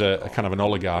as a kind of an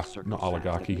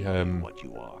oligarchy,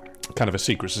 kind of a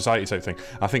secret society type thing.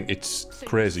 I think it's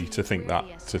crazy to think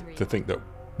that to think that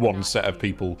one set of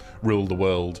people rule the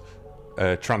world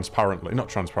transparently, not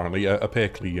transparently,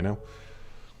 opacally, you know.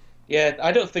 Yeah,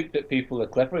 I don't think that people are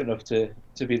clever enough to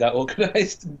be that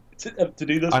organised to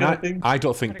do those kind of things. I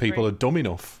don't think people are dumb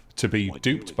enough to be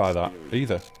duped by that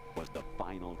either.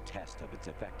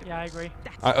 Yeah, I agree.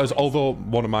 Although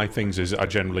one of my things is I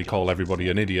generally call everybody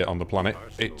an idiot on the planet.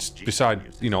 It's beside,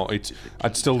 you know,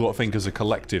 I'd still don't think as a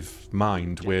collective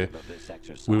mind we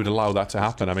would allow that to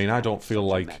happen. I mean, I don't feel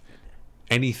like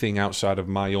anything outside of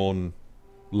my own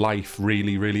life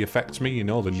really affects me, you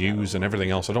know, the news and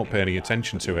everything else. I don't pay any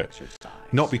attention to it,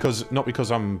 not because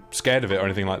I'm scared of it or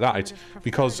anything like that. It's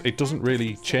because it doesn't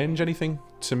really change anything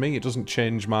to me. It doesn't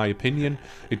change my opinion.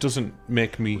 It doesn't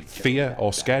make me fear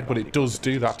or scared, but it does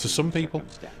do that to some people.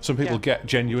 Some people get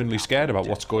genuinely scared about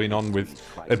what's going on with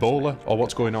Ebola or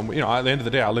what's going on with, you know, at the end of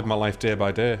the day I live my life day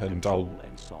by day, and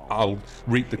I'll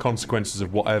reap the consequences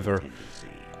of whatever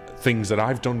things that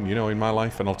I've done, you know, in my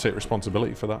life, and I'll take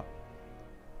responsibility for that.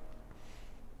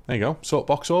 There you go.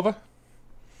 Soapbox over.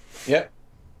 Yep.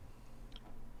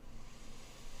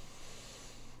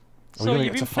 So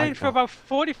you've been playing for about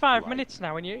 45 minutes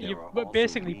now, and you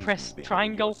basically press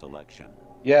triangle.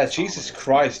 Yeah, Jesus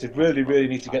Christ! I really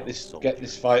need to get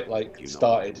this fight like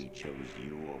started.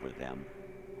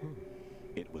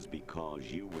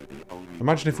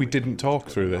 Imagine if we didn't talk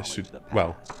through this.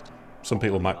 Well, some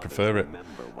people might prefer it,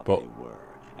 but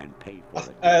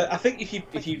I think if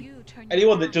you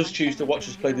anyone that does choose to watch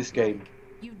us play this game,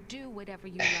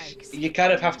 you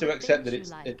kind of have to accept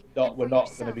that we're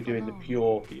not going to be doing the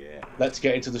pure let's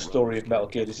get into the story of Metal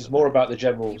Gear. This is more about the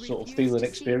general sort of feel and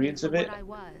experience of it,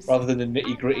 rather than the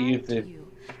nitty-gritty of the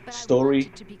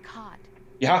story.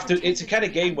 You have to. It's a kind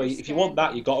of game where if you want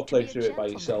that, you got to play through it by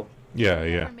yourself.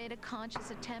 Yeah.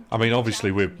 I mean,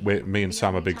 obviously, me and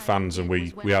Sam are big fans, and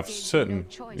we have certain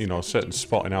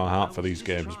spot in our heart for these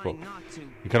games, but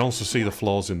you can also see the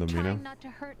flaws in them, you know.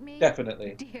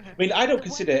 Definitely. I mean, I don't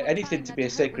consider anything to be a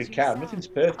sacred cow. Nothing's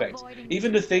perfect.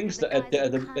 Even the things that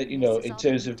are you know, in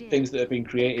terms of things that have been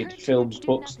created, films,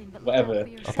 books, whatever.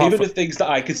 The things that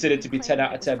I consider to be 10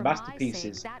 out of 10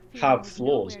 masterpieces have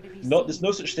flaws. There's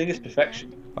no such thing as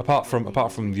perfection. Apart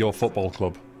from your football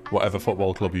club. Whatever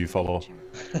football club you follow,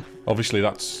 obviously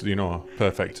that's, you know,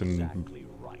 perfect, and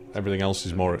everything else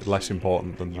is less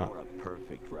important than that.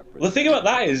 Well, the thing about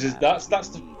that is that's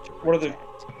one of the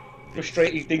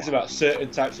frustrating things about certain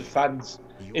types of fans,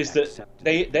 is that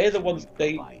they're the ones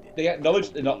they acknowledge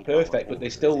that they're not perfect, but they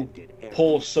still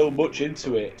pour so much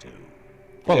into it.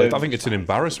 Well, I think it's an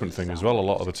embarrassment thing as well. A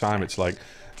lot of the time, it's like,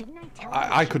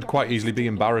 I could quite easily be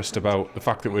embarrassed about the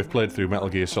fact that we've played through Metal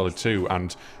Gear Solid 2,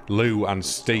 and Lew and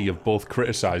Steve have both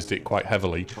criticised it quite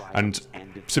heavily, and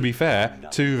to be fair,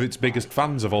 two of its biggest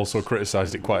fans have also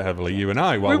criticised it quite heavily, you and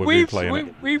I, while we've been playing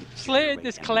it. We've slated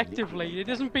this collectively. It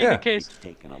hasn't been the case.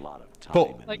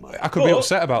 But I could be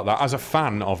upset about that as a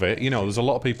fan of it. You know, there's a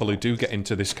lot of people who do get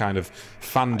into this kind of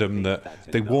fandom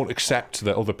that they won't accept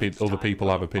that other people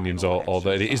have opinions, or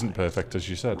that it isn't perfect, as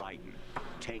you said.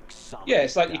 Yeah,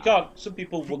 it's like you can't. Some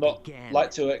people will not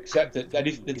like to accept that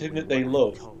the thing that they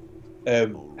love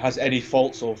has any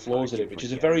faults or flaws in it, which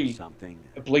is a very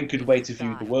blinkered way to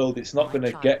view the world. It's not going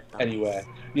to get anywhere.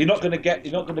 You're not going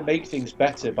to make things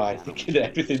better by thinking that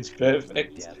everything's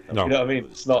perfect. No. You know what I mean?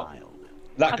 It's not.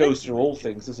 That goes through all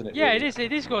things, doesn't it? Yeah, really?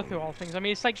 It is go through all things. I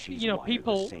mean, it's like, you know,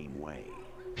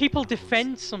 people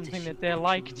defend something that they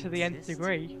like to the nth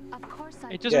degree.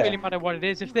 It doesn't really matter what it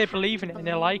is. If they believe in it and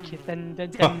they like it, then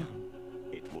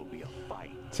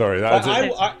Sorry, that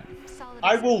was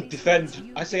I will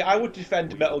defend. I would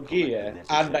defend Metal Gear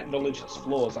and acknowledge its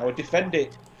flaws. I would defend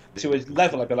it to a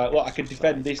level, I'd be like, well, I can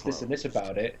defend this, this, and this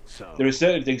about it. There are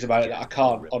certain things about it that I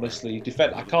can't honestly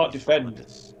defend. I can't defend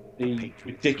the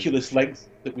ridiculous length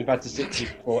that we've had to sit through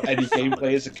before any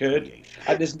gameplay has occurred,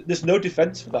 and there's no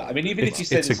defense for that. I mean, even if you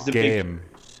say this is a game,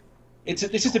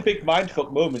 this is a big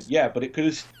mindfuck moment, yeah, but it could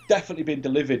have definitely been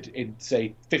delivered in,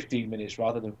 say, 15 minutes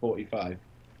rather than 45.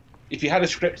 If you had a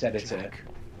script editor,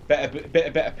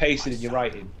 better pacing in your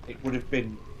writing, it would have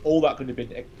been all that could have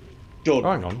been done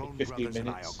hang on. in 15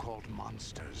 minutes.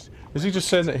 Is he just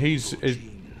saying that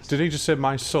did he just say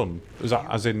my son? Is that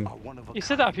as in? He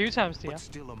said that a few times to you.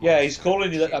 Yeah, he's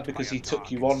calling you that because he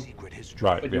took you on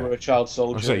Right, when yeah. you were a child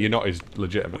soldier. I say you're not his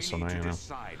legitimate son, are you know?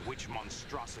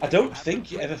 I don't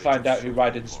think you ever find out who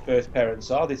Raiden's birth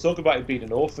parents are. They talk about him being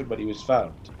an orphan when he was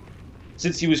found.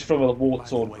 Since he was from a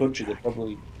war-torn country, they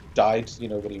probably died, you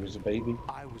know, when he was a baby.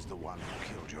 I was the one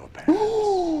who killed your parents.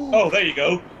 Oh, there you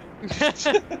go.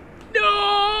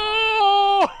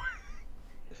 No!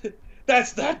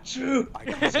 That's not true.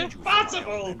 It's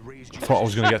impossible. I thought I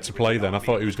was going to get to play then. I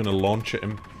thought he was going to launch at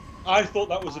him. I thought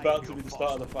that was about to be the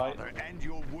start of the fight. And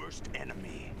your worst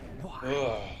enemy.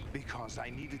 Ugh. Because I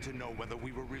needed to know whether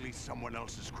we were really someone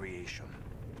else's creation.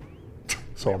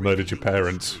 So I murdered your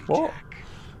parents. What?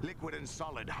 Liquid and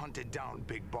Solid hunted down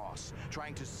Big Boss,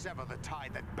 trying to sever the tie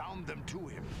that bound them to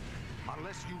him.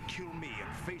 Unless you kill me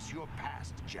and face your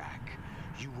past, Jack,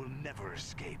 you will never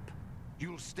escape.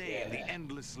 You'll stay in the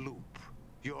endless loop,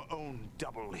 your own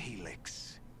double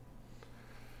helix.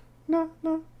 No,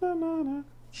 no, no, no, no.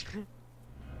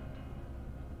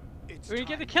 Will you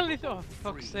get the kill? Oh,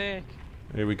 for fuck's sake.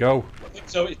 Here we go.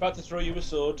 So it's about to throw you a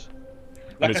sword.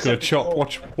 And it's going to chop.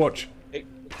 Watch. It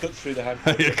cuts through the hand.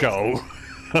 There you go.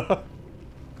 And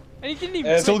he didn't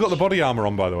even. Still got the body armor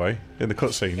on, by the way, in the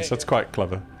cutscenes. That's quite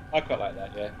clever. I quite like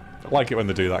that, yeah. I like it when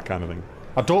they do that kind of thing.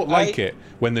 I don't like it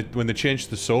when they change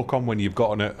the SOCOM when you've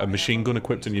got a machine gun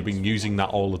equipped and you've been using that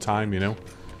all the time, you know?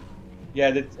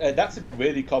 Yeah, that's a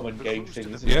really common game thing,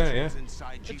 isn't it? Yeah, yeah.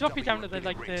 They drop it down to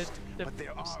the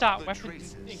start weapon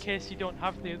in case you don't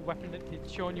have the weapon that they'd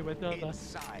shown you with, don't they? I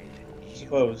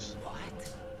suppose.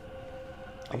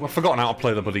 I've forgotten how to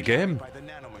play the bloody game.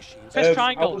 Press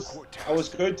triangle. I was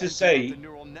going to say,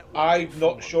 I'm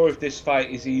not sure if this fight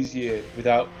is easier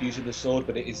without using the sword,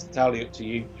 but it is entirely up to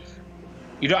you.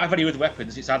 You don't have any other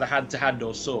weapons, it's either hand-to-hand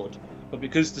or sword. But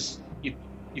because you've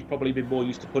probably been more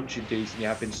used to punching dudes than you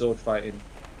have been sword fighting,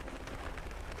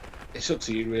 it's up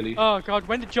to you, really. Oh god,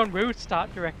 when did John Woo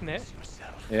start directing it?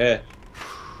 Yeah.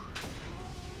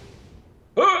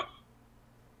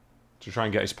 To try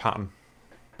and get his pattern.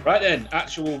 Right then,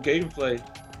 actual gameplay.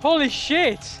 Holy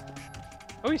shit!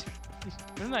 Oh, he's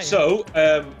doing that. So,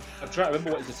 I'm trying to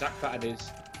remember what his attack pattern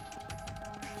is.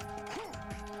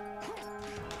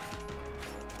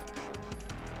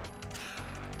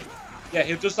 Yeah,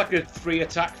 he'll just like a 3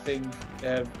 attack thing.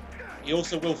 He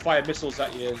also will fire missiles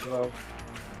at you as well.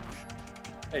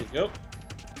 There you go.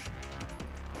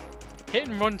 Hit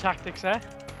and run tactics there.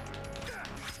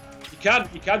 You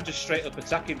can just straight up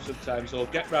attack him sometimes, or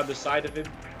get round the side of him.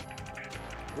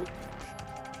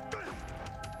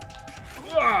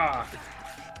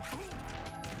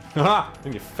 Haha!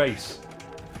 In your face.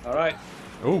 Alright.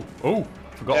 Oh,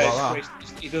 forgot about that.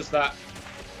 He does that.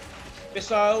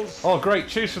 Missiles. Oh, great.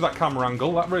 Cheers for that camera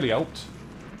angle. That really helped.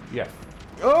 Yeah.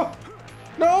 Oh!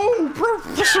 No!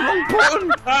 Press the wrong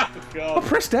button! Ah, God. I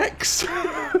pressed X.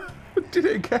 Did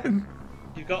it again.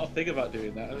 You've got to think about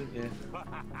doing that, haven't you?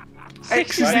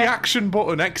 X is the action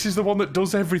button. X is the one that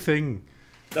does everything.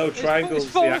 No, triangle's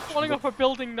It's the action falling button. off a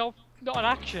building, not an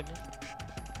action.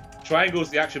 Triangle's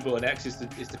the action button. X is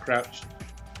the crouch.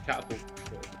 Catapult.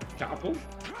 Catapult?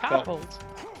 Catapult.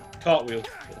 Cartwheel.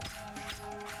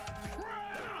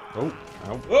 Oh,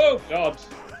 ow. Oh, God.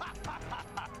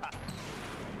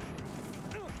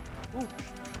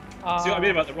 See what I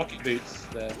mean about the rocket boots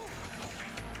there?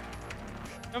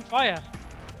 On fire.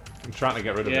 I'm trying to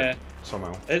get rid of it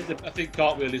somehow. I think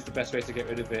cartwheel is the best way to get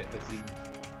rid of it.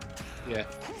 Yeah.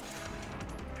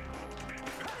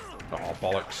 Oh,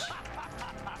 bollocks.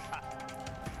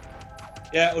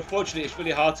 Yeah, unfortunately, it's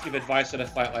really hard to give advice on a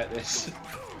fight like this.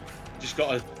 Just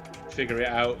got to figure it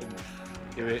out and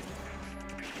do it.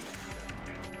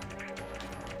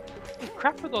 He's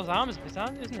crap with those arms,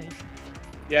 isn't he?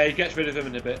 Yeah, he gets rid of him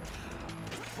in a bit.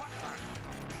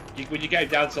 When you get him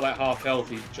down to like half health,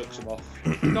 he chucks him off.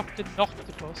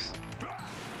 Octopus.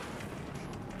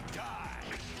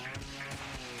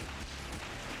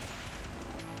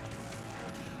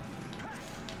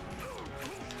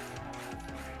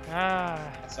 Ah.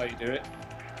 That's how you do it.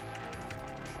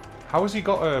 How has he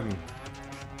got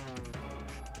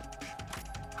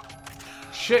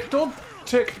Shit, don't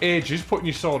take ages putting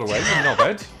your sword away, you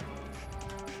knobhead.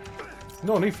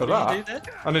 No need for that.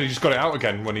 And then he just got it out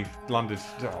again when he landed.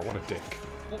 Oh, what a dick.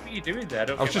 What were you doing there?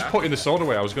 I was just putting the sword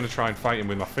away. I was going to try and fight him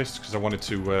with my fists because I wanted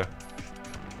to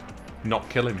not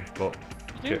kill him, but...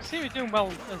 You don't seem to be doing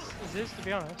well as is, to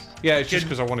be honest. Yeah, it's just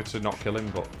because I wanted to not kill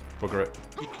him, but bugger it.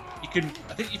 You can...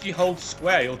 I think if you hold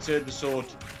square, you'll turn the sword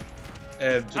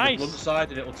to the blunt side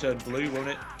and it'll turn blue, won't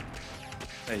it?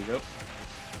 There you go.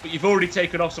 But you've already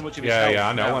taken off so much of his health. Yeah,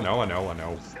 I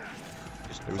know.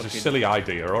 It was a silly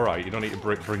idea, alright. You don't need to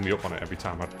bring me up on it every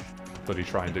time I bloody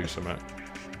try and do something.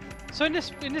 So in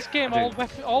this game,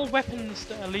 all weapons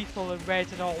that are lethal are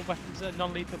red and all weapons that are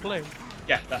non-lethal blue?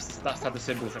 Yeah, that's how the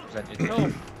symbol is represented.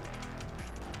 Cool.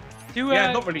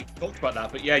 Yeah, not really talked about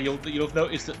that, but yeah, you'll have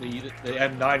noticed that the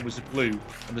M9 was blue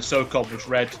and the SOCOM was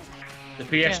red. The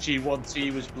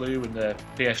PSG-1T was blue and the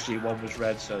PSG-1 was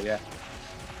red, so yeah.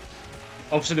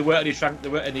 Obviously, there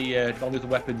weren't any non-lethal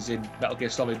weapons in Metal Gear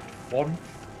Solid 1,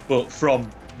 but from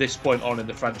this point on in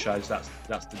the franchise, that's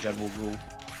the general rule.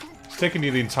 It's taken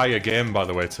you the entire game, by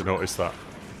the way, to notice that.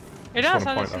 It has,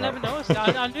 I just never noticed.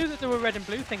 I knew that there were red and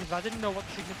blue things, but I didn't know what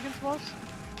the significance was.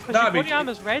 Because your body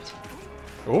armor's red.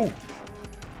 Oh.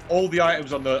 All the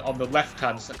items on the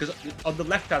left-hand side, because on the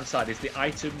left-hand side is the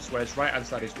items, whereas right-hand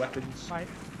side is weapons. Right.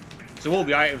 So all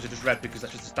the items are just red because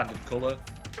that's just a standard colour.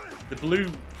 The blue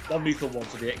non-lethal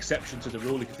ones are the exception to the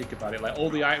rule if you think about it. Like all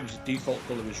the items' default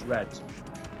colour is red.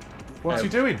 What's he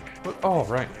doing? Oh,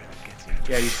 right.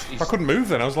 Yeah, if I couldn't move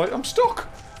then, I was like, I'm stuck!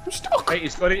 I'm stuck! Hey,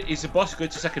 he's a boss going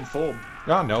to second form.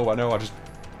 I know, I just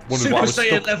wondered Super why I was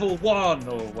Saiyan stuck. level 1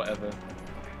 or whatever.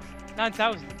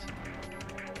 9,000.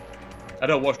 I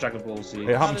don't watch Dragon Ball Z.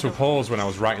 It happened to a pause when I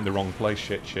was right in the wrong place.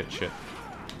 Shit.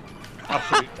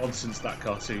 Absolute nonsense, that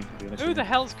cartoon, to be honest. Who the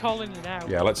hell's calling you now?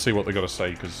 Yeah, let's see what they got to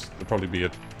say, because there'll probably be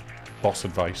a boss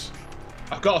advice.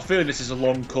 I've got a feeling this is a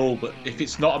long call, but if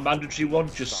it's not a mandatory one,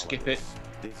 just skip it.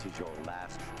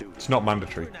 It's not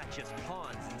mandatory.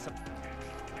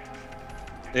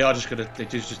 They are they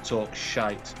just talk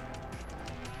shite.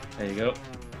 There you go.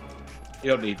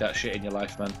 You don't need that shit in your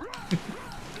life, man.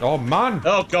 Oh man!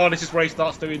 Oh god, this is where he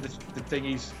starts doing the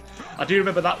thingies. I do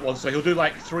remember that one, so he'll do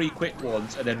like 3 quick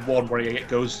ones and then one where it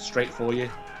goes straight for you.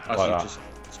 As like you that. just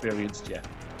experienced, yeah.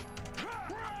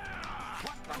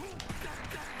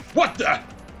 What the?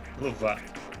 Love that.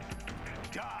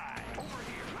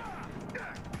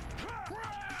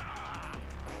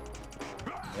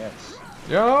 Yes.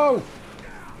 Yo!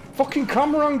 Fucking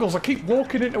camera angles! I keep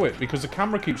walking into it because the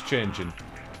camera keeps changing.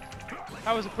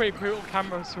 That was a pretty brutal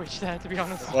camera switch there, to be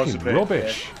honest. Fucking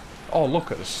rubbish. Yeah. Oh,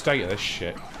 look at the state of this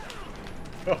shit.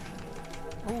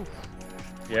 Oh.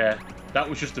 Yeah, that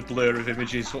was just a blur of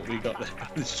images, what we got there on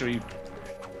the stream.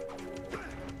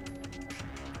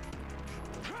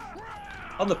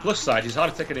 On the plus side, he's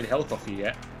hardly taken any health off you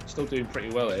yet. Still doing pretty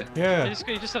well here. Yeah.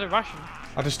 You just had a ration.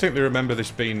 I distinctly remember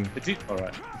this being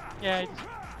alright. Yeah.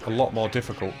 A lot more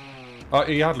difficult.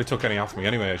 He hardly took any off me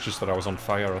anyway, it's just that I was on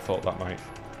fire. I thought that might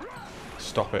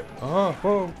stop it. Oh,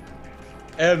 whoa.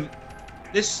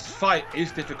 This fight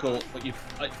is difficult, but you're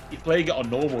playing it on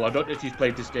normal. I don't know if you've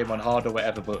played this game on hard or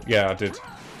whatever, but... Yeah, I did.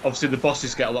 Obviously, the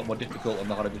bosses get a lot more difficult on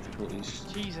the harder difficulties.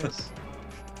 Jesus.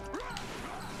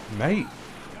 Mate,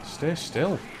 stay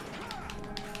still.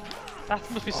 That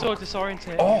must be so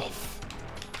disorientating. Off!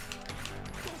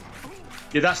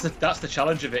 Yeah, that's the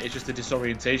challenge of it. It's just the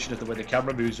disorientation of the way the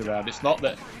camera moves around. It's not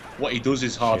that what he does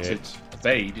is hard to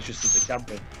evade. It's just that the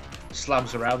camera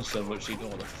slams around so much you don't know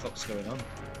what the fuck's going on.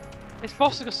 This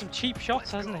boss has got some cheap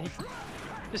shots, hasn't he?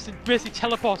 Just basically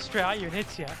teleports straight at you and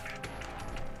hits you.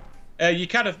 You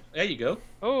kind of... There you go.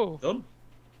 Oh. Done.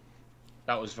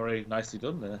 That was very nicely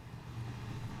done there.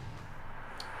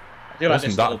 It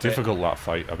wasn't that difficult, that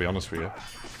fight, I'll be honest with you.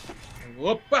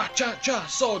 Whoop-a-cha-cha,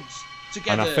 swords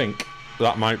together. And I think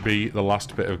that might be the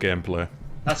last bit of gameplay.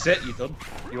 That's it, you're done.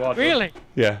 You are done. Really?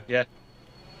 Yeah. Yeah.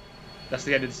 That's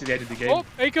the end of the game. Oh,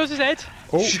 here goes his head.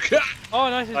 Oh, oh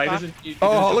nice.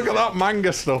 Oh, look at that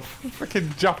manga stuff.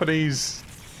 Freaking Japanese.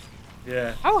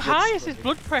 Yeah. How high is his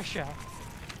blood pressure?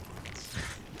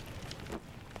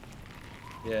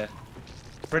 Yeah.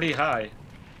 Pretty high.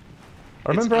 I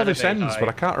remember how this ends, but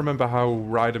I can't remember how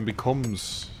Raiden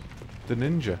becomes the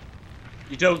ninja.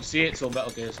 You don't see it till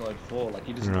Metal Gear Solid 4. Like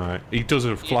he doesn't. Right. He does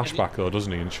a flashback though,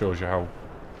 doesn't he? And shows you how.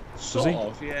 Sort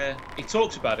of, yeah. He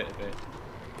talks about it a bit.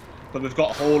 But we've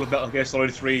got a whole of Metal Gear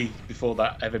Solid 3 before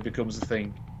that ever becomes a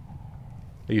thing.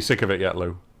 Are you sick of it yet,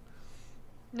 Lew?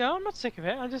 No, I'm not sick of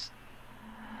it. I just.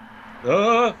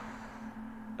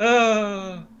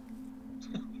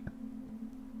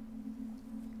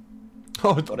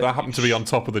 Oh, that happened to be on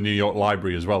top of the New York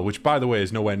Library as well, which, by the way,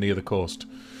 is nowhere near the coast.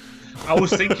 I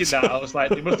was thinking that. I was like,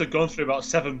 they must have gone through about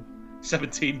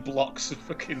 17 blocks of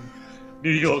fucking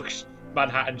New York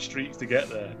Manhattan streets to get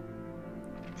there.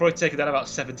 Probably taken down about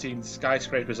 17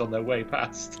 skyscrapers on their way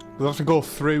past. They'll have to go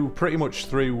through, pretty much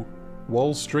through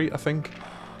Wall Street, I think.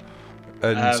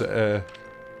 And,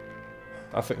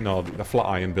 I think, no, the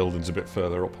Flatiron Building's a bit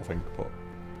further up, I think, but...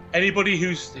 Anybody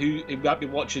who might be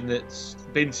watching that's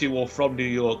been to or from New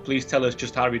York, please tell us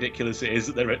just how ridiculous it is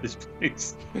that they're at this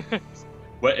place.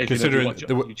 Considering watch it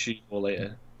on YouTube or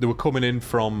later. They were coming in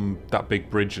from that big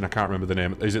bridge, and I can't remember the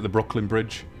name. Is it the Brooklyn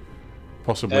Bridge?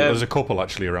 Possibly. There's a couple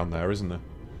actually around there, isn't there?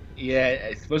 Yeah,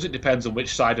 I suppose it depends on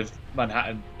which side of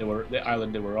Manhattan the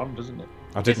island they were on, doesn't it?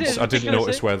 I didn't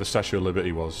notice where the Statue of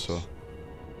Liberty was, so...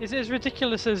 Is it as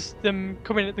ridiculous as them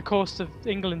coming at the coast of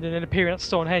England and then appearing at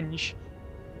Stonehenge?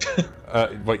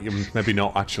 Maybe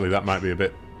not, actually. That might be a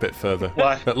bit further.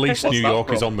 Why? At least New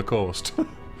York is on the coast.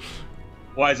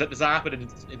 Why is that? Does that happen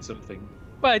in something?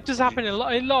 Well, it does happen in a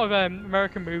lot of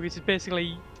American movies. It's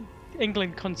basically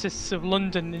England consists of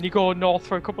London, and you go north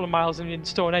for a couple of miles and you're in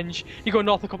Stonehenge. You go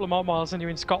north a couple of more miles and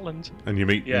you're in Scotland. And you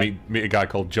meet a guy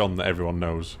called John that everyone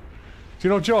knows. Do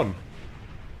you know John?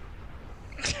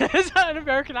 Is that an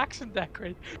American accent there,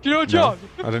 Chris? Do you know John?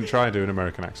 No, I didn't try and do an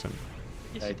American accent.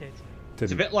 Yes, you did.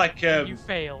 It's a bit like... you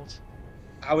failed.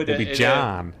 How would it'd be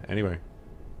John. Anyway.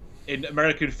 In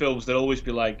American films, they'll always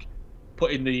be like,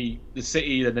 putting the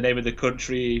city and the name of the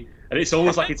country, and it's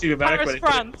always like it's in America. Paris,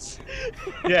 France.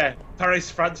 Yeah,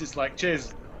 Paris, France. It's like,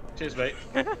 cheers, mate.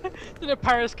 Isn't it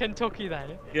Paris, Kentucky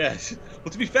then? Yes. Well,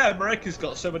 to be fair, America's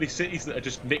got so many cities that are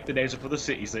just nicked the names of other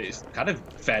cities that it's kind of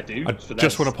fair dues. I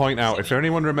just want to point out, if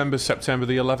anyone remembers September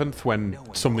the 11th when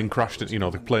something crashed,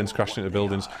 the planes crashed into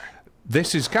buildings.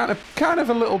 This is kind of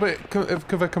a little bit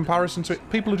of a comparison to it.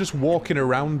 People are just walking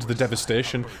around the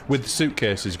devastation with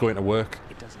suitcases going to work.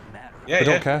 Yeah, they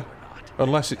don't care.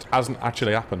 Unless it hasn't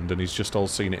actually happened and he's just all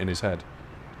seen it in his head.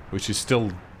 Which is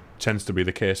still tends to be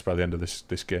the case by the end of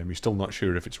this game. You're still not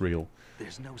sure if it's real.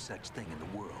 There's no such thing in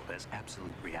the world as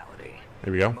absolute reality.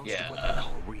 Here we go. Most of what we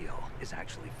call real is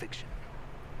actually fiction.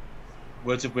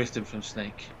 Words of wisdom from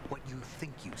Snake. What you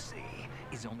think you see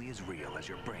is only as real as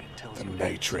your brain tells The you.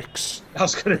 Matrix. I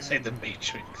was going to say the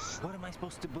Matrix. What am I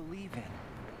supposed to believe in?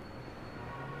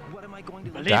 What am I going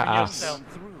to believe in yourself?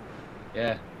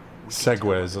 Yeah.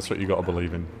 Segways, that's what you got to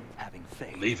believe in. Having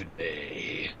faith. Believe in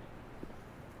me.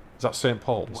 Is that St.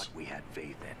 Paul's? What we had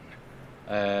faith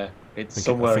in. It's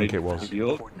somewhere I think in it was. New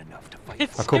York.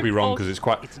 I could be wrong because it's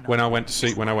quite. When I went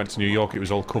to New York, it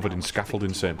was all covered in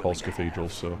scaffolding St. Paul's Cathedral,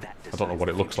 so I don't know what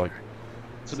it looks like.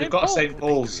 So they've got a St.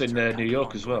 Paul's in New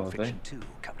York as well, have they?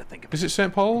 Is it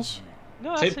St. Paul's?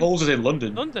 No, St. Paul's is in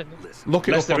London. Look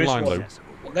it up online, Lou.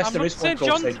 Unless there is one St. called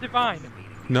John's St. the Divine.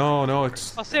 No,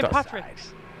 it's. Or St.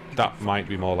 Patrick's. That might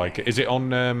be more like it. Is it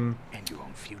on?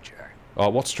 Oh,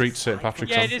 what street's St.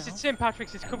 Patrick's yeah, on? it is. It's St.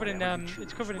 Patrick's. It's covered in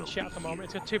shit at the moment.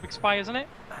 It's got 2 big spires on it.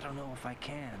 I don't know if I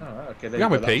can. Oh, okay, Yeah,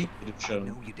 with P.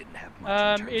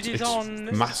 It is on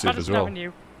massive Madison as well.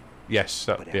 Avenue. Yes,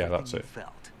 yeah, that's it.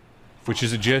 Which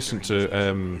is adjacent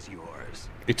to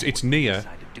it's near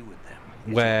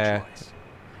where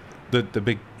the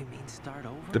big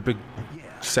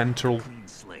central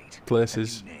place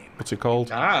is. What's it called?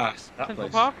 Ah, that Central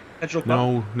place. Park? Central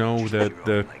Park. No,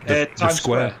 the Times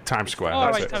square. Times Square. Oh,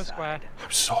 That's right, it. Times Square.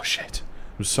 I'm so shit.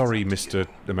 I'm sorry, Mr.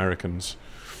 Americans.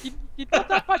 You're not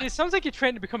that bad. It sounds like you're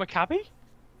trained to become a cabbie.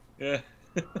 Yeah.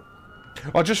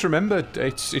 I just remember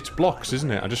it's blocks, isn't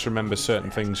it? I just remember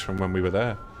certain things from when we were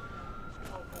there.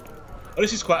 Oh,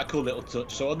 this is quite a cool little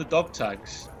touch. So on the dog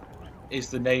tags is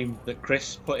the name that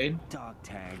Chris put in, Dog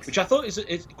tags. which I thought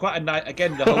is quite a nice.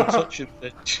 Again, the whole touch of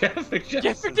the Jeffrey Jeffrey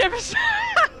Jefferson. Jefferson.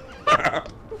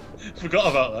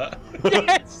 Forgot about that.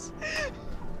 Yes.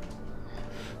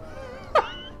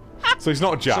 So he's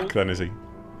not Jack, then, is he?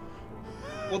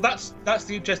 Well, that's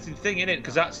the interesting thing, isn't it?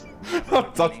 Because that's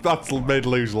that's made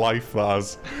Lou's life, that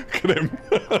has. Look at him.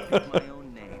 My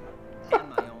own name and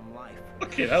my own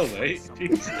life. fucking hell, mate.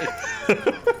 Jesus.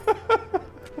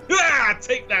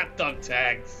 Take that, dog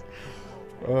tags.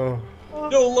 Oh.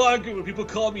 No longer will people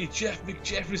call me Jeff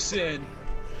McJefferson.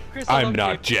 Chris, I'm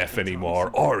not Jeff anymore,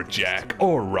 or Jack,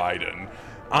 or Ryden.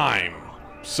 I'm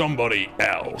somebody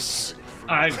else.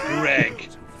 I'm Greg.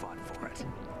 Who fought for it.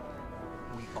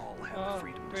 We all have the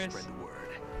freedom to spread the word,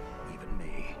 even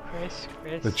me. Chris.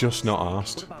 They're just not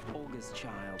asked. What about Olga's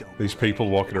child? These people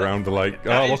walking around are like,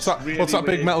 That oh, what's is that? really What's that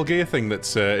big weird. Metal Gear thing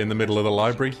that's in the middle of the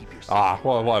library? Ah,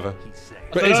 well, whatever. He'd say.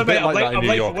 But I it's a don't bit know, like mate, that in I'm New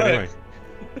late York for work. anyway.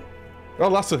 Well,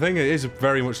 that's the thing. It is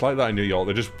very much like that in New York.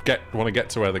 They just want to get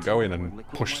to where they're going and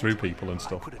push through people and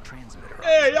stuff.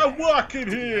 Hey, I'm walking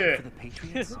here!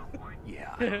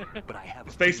 Yeah, but I have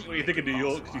It's basically, you think of New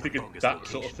York, you think of that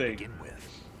sort of thing.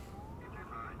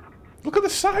 Look at the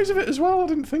size of it as well. I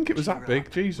didn't think it was that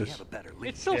big. Jesus.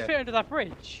 It's still fit under that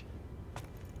bridge.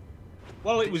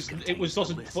 Well, it was because it's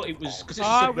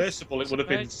submersible. It would have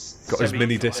been. Got his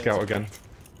mini disc out again.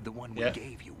 The one we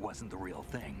gave you wasn't the real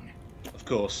thing. Of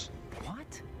course.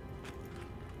 What?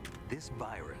 This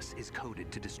virus is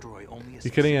coded to destroy only a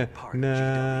You can hear part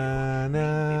na na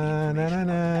na na na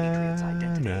na na na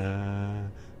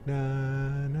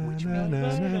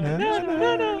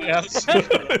na Yes.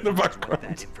 in the background.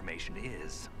 that information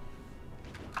is.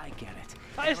 I get it.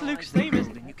 That is Luke's theme,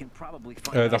 isn't it? You can probably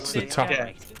find That's the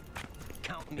Yeah.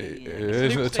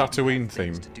 Isn't it the Tatooine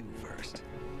theme?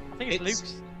 I think it's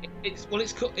Luke's. It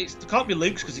can't be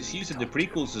Luke's because it's used in the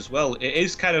prequels as well. It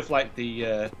is kind of like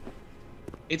the.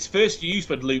 It's first used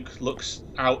when Luke looks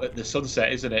out at the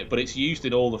sunset, isn't it? But it's used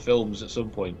in all the films at some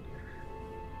point.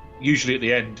 Usually at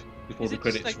the end before Is the it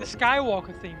credits. just like the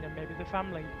Skywalker theme then, maybe the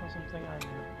family or something? I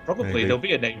don't know. Probably Maybe. there'll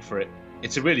be a name for it.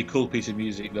 It's a really cool piece of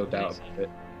music, no doubt about it.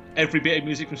 Every bit of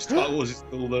music from Star Wars is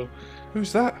cool though.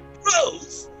 Who's that?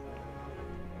 Rose!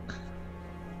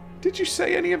 Did you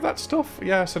say any of that stuff?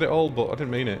 Yeah, I said it all, but I didn't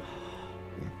mean it.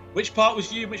 Which part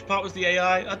was you? Which part was the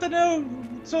AI? I don't know.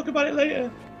 We'll talk about it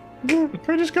later. Can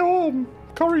we just go home?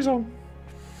 Corey's on.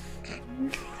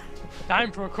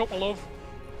 Time for a couple of.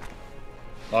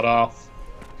 Not off.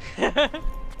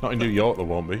 Not in New York, there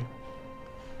won't be.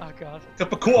 Oh god.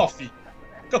 Cup of coffee.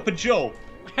 Cup of Joe.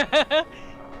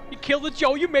 You kill the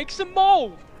Joe, you make some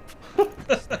more.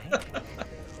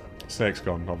 Snake's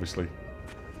gone, obviously.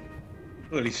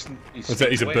 Well, he's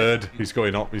He's a bird. He's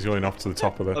going up. He's going off to the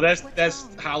top of the. Oh, there's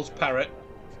Hal's parrot.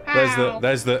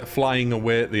 There's the flying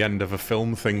away at the end of a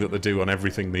film thing that they do on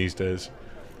everything these days.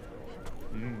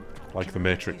 Like the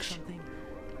Matrix.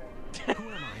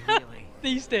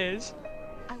 These days.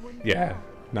 Yeah,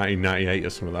 1998 or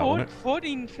something like that, wasn't it?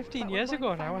 14, 15 years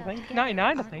ago now, I think.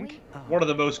 99, I think. One of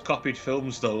the most copied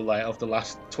films, though, like of the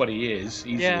last 20 years,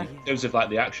 easily. Yeah. In terms of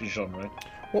like the action genre.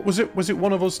 What was it? Was it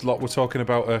one of us lot were talking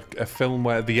about a film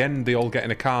where at the end they all get in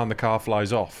a car and the car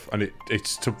flies off and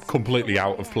it's completely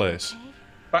out of place?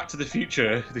 Back to the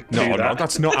Future. They No, do no, that.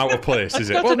 that's not out of place, is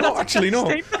it? Well, no, actually, no.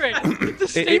 The steam train. The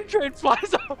steam train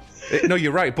flies off. No,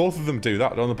 you're right. Both of them do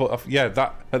that. On the but yeah,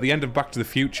 that at the end of Back to the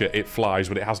Future, it flies,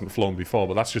 but it hasn't flown before.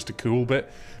 But that's just a cool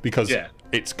bit because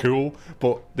it's cool.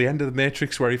 But the end of the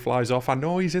Matrix, where he flies off, I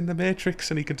know he's in the Matrix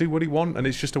and he can do what he wants, and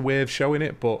it's just a way of showing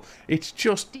it. But it's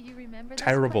just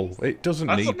terrible. It doesn't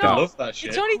I need fucking that. love that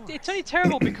shit. It's only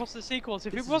terrible because of the sequels.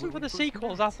 If it wasn't for the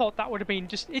sequels, I thought that would have been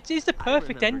just. It is the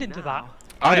perfect ending to that.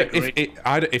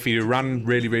 If he ran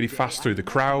really, really fast through the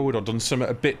crowd or done something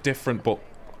a bit different, but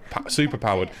super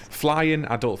powered. Flying,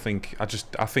 I don't think. I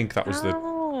think that was the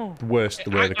worst.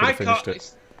 The way they could have finished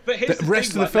it. But The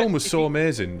rest of the film was so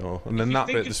amazing, though, and then that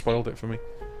bit they spoiled it for me.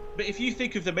 But if you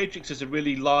think of the Matrix as a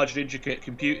really large and intricate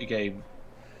computer game,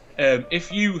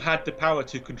 if you had the power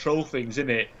to control things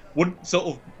in it, wouldn't sort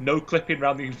of no clipping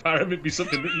around the environment be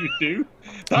something that you'd do?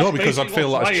 That's No, because I'd feel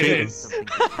what that's flying cheating. is.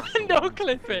 No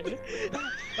clipping.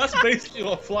 That's basically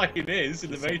what flying is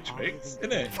in the Matrix,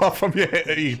 isn't it? Apart from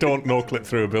you don't no clip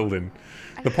through a building.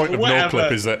 The point of no Whatever.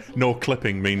 clip is that no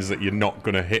clipping means that you're not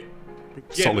going to hit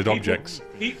solid objects.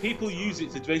 People use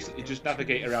it to basically just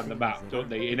navigate around the map, don't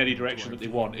they? In any direction that they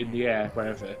want, in the air,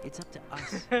 wherever. It's up to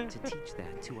us to teach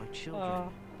that to our children.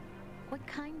 What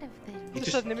kind of thing? All of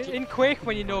a sudden, in Quake,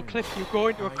 when you no clip, you go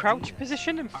into a crouch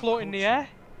position and float in the air.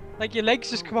 Like your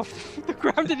legs just come off the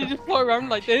ground and you just float around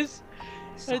like this.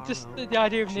 Just the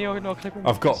idea of no clipping.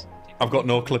 I've got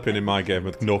no clipping in my game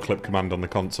with no clip command on the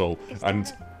console,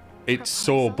 and it's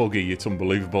so buggy, it's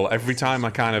unbelievable. Every time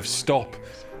I kind of stop,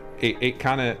 it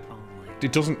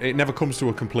never comes to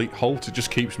a complete halt. It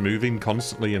just keeps moving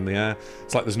constantly in the air.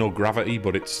 It's like there's no gravity,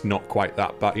 but it's not quite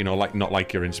that bad, you know, like not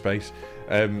like you're in space.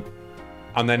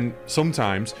 And then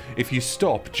sometimes, if you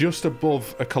stop just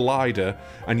above a collider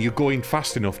and you're going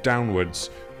fast enough downwards,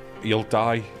 you'll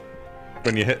die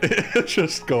when you hit it.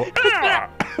 Just go, ah!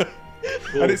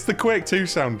 And it's the Quake 2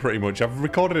 sound pretty much. I've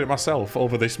recorded it myself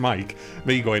over this mic,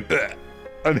 me going, ugh,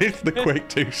 and it's the Quake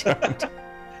 2 sound.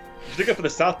 Dig up for the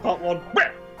South Park one.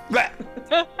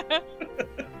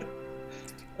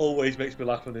 Always makes me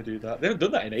laugh when they do that. They haven't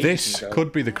done that in ages. This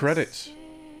could be the credits.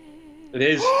 It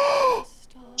is.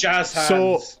 Jazz hands.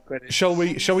 So, credits. shall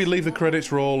we leave the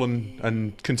credits roll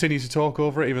and continue to talk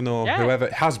over it, even though whoever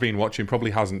has been watching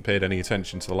probably hasn't paid any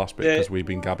attention to the last bit because we've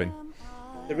been gabbing.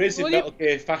 There is in Metal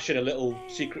Gear fashion a little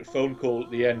secret phone call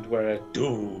at the end where a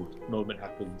dude moment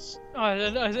happens. Oh,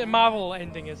 is it a Marvel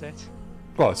ending, is it?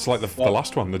 Well, it's like the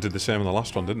last one. They did the same in the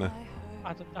last one, didn't they?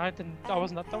 I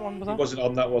wasn't at that one, was I? He wasn't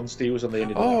on that one. Steve was on the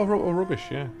end of that. Oh, rubbish,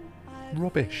 yeah.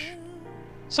 Rubbish.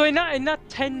 So in that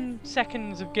 10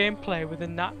 seconds of gameplay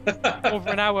within that over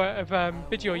an hour of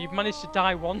video, you've managed to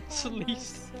die once at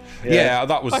least. Yeah,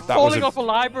 that was falling off a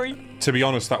library. To be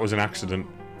honest, that was an accident.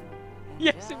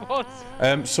 Yes, it was.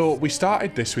 So we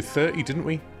started this with 30, didn't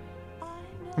we?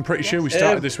 I'm pretty sure we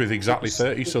started this with exactly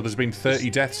 30. So there's been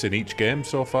 30 deaths in each game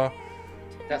so far.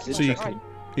 That's so you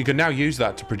can now use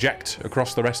that to project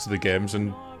across the rest of the games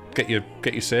and get your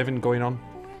saving going on.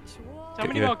 How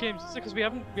many more games? Because we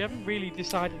haven't really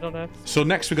decided on a. So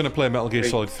next we're going to play Metal Gear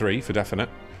Solid 3 for definite.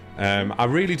 I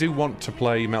really do want to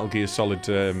play Metal Gear Solid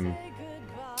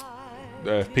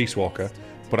Peace Walker,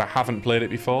 but I haven't played it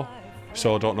before,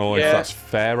 so I don't know if that's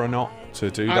fair or not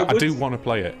to do that. I do want to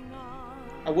play it.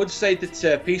 I would say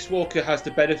that Peace Walker has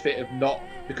the benefit of not,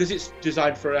 because it's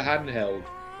designed for a handheld.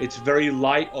 It's very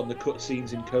light on the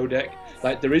cutscenes in codec.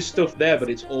 Like there is stuff there, but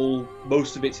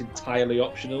most of it's entirely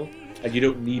optional, and you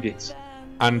don't need it.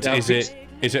 And now, is it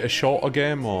a shorter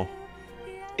game or?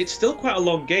 It's still quite a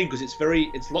long game because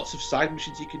it's lots of side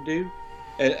missions you can do,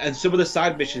 and some of the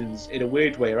side missions, in a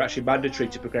weird way, are actually mandatory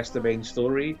to progress the main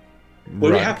story.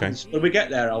 When it happens, when we get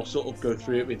there, I'll sort of go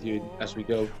through it with you as we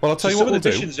go. Well, I'll tell you what we'll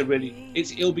do. Some of the missions are really...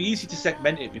 It'll be easy to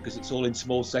segment it because it's all in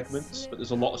small segments, but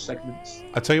there's a lot of segments.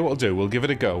 I'll tell you what we'll do. We'll give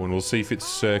it a go and we'll see if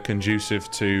it's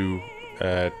conducive to,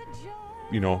 a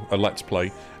Let's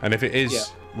Play. And if it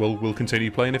is, we'll continue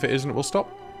playing. If it isn't, we'll stop.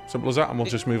 Simple as that, and we'll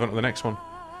just move on to the next one.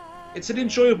 It's an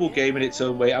enjoyable game in its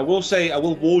own way. I will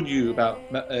warn you about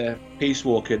Peace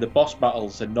Walker. The boss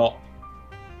battles are not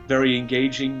very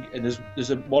engaging, and there's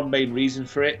one main reason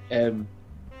for it.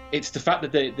 It's the fact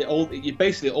that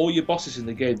basically all your bosses in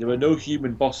the game, there are no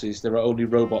human bosses, there are only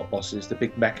robot bosses, the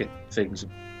big mecha things,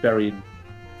 and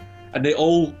they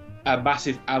all are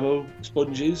massive ammo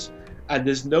sponges, and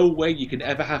there's no way you can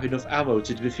ever have enough ammo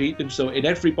to defeat them. So in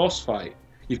every boss fight,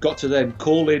 you've got to then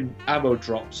call in ammo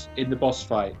drops in the boss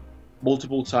fight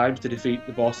multiple times to defeat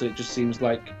the boss, and it just seems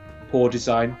like poor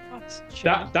design.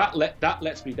 That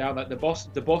lets me down. Like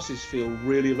the bosses feel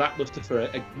really lackluster for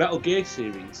a Metal Gear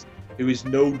series, who is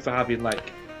known for having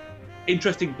like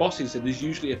interesting bosses, and there's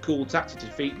usually a cool tactic to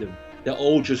defeat them. They'll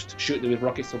all just shoot them with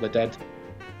rockets till they're dead.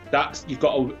 You've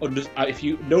got to if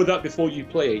you know that before you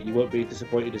play it, you won't be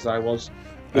disappointed as I was.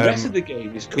 The rest of the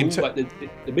game is cool. Like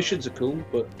the missions are cool,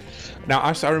 but now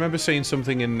I remember seeing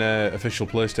something in official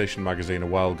PlayStation magazine a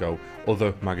while ago.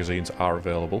 Other magazines are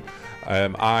available.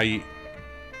 They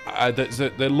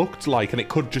looked like, and it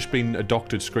could just been a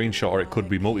doctored screenshot, or it could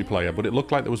be multiplayer, but it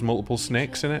looked like there was multiple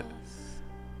snakes in it.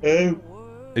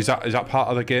 Is that part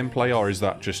of the gameplay, or was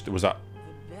that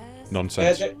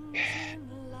nonsense?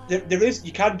 There is.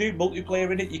 You can do multiplayer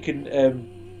in it. You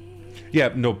can. Yeah,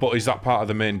 no, but is that part of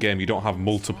the main game? You don't have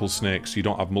multiple snakes. You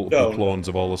don't have multiple clones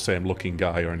of all the same looking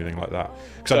guy or anything like that.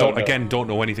 Because I don't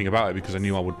know anything about it because I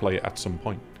knew I would play it at some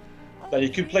point. Now you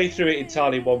can play through it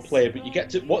entirely in one player, but you get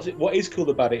to what is cool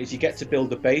about it is you get to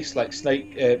build a base. Like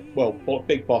Snake,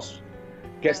 Big Boss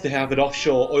gets to have an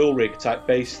offshore oil rig type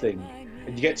base thing,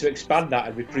 and you get to expand that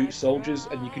and recruit soldiers,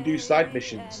 and you can do side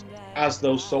missions as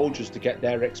those soldiers to get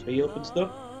their XP up and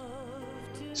stuff.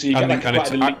 So you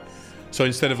get so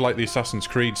instead of like the Assassin's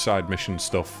Creed side mission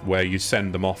stuff where you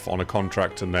send them off on a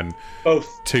contract and then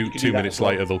two minutes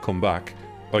later they'll come back.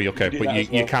 Oh, okay,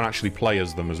 but you can actually play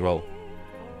as them as well.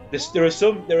 There's two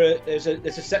sections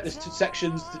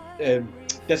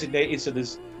designated. So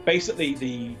there's basically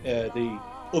the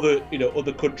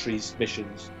other countries'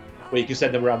 missions where you can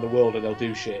send them around the world and they'll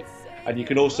do shit, and you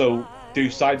can also do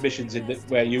side missions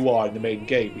where you are in the main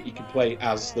game, but you can play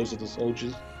as those other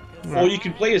soldiers. Right. Or you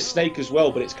can play as Snake as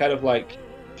well, but it's kind of like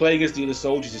playing as the other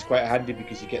soldiers is quite handy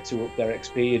because you get to up their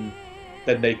XP and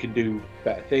then they can do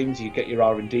better things. You get your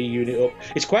R&D unit up.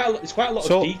 It's quite a lot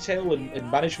of detail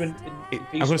and management. I'm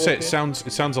going to say it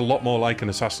sounds a lot more like an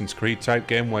Assassin's Creed type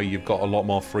game where you've got a lot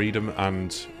more freedom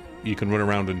and you can run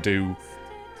around and do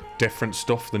different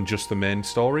stuff than just the main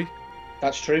story.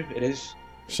 That's true. It is.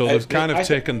 So they've kind of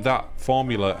taken that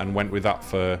formula and went with that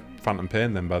for Phantom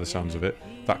Pain then, by the sounds of it.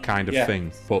 That kind of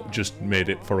thing, but just made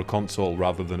it for a console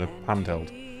rather than a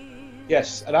handheld.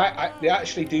 Yes, and they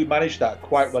actually do manage that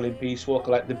quite well in Peace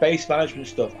Walker. Like the base management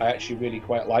stuff, I actually really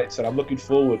quite liked, and I'm looking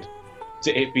forward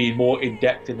to it being more in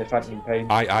depth in the Phantom Pain.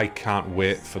 I can't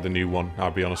wait for the new one.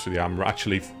 I'll be honest with you, I'm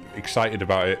actually excited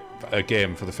about it. A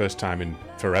game for the first time in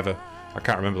forever. I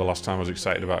can't remember the last time I was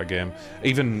excited about a game.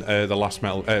 Even the last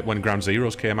Metal... when Ground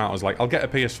Zeroes came out, I was like, I'll get a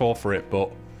PS4 for it,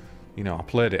 but... You know, I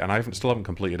played it, and I still haven't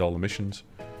completed all the missions.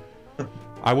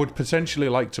 I would potentially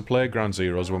like to play Ground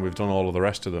Zeroes when we've done all of the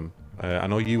rest of them. I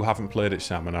know you haven't played it,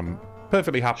 Sam, and I'm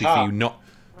perfectly happy for you not...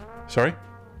 Sorry?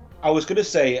 I was going to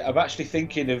say, I'm actually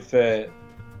thinking of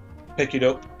picking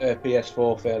up a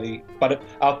PS4 fairly... But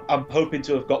I'm hoping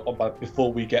to have got one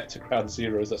before we get to Ground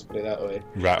Zeroes, let's put it that way.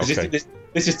 Right, okay.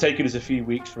 This is taking us a few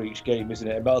weeks for each game, isn't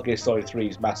it? And Metal Gear Solid 3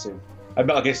 is massive. And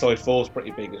Metal Gear Solid 4 is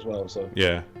pretty big as well, so...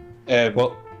 Yeah.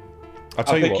 Well... I'll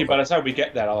tell you thinking what, by the time we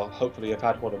get there, I'll hopefully have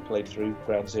had one and played through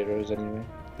Ground Zeroes anyway.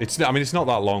 I mean, it's not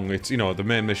that long. It's, you know, the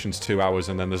main mission's 2 hours,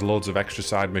 and then there's loads of extra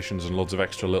side missions and loads of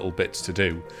extra little bits to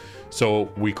do.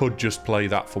 So we could just play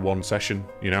that for one session,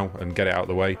 you know, and get it out of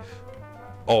the way.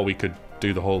 Or we could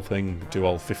do the whole thing, do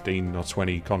all 15 or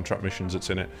 20 contract missions that's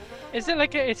in it. Is it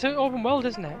like it's an open world,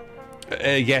 isn't it?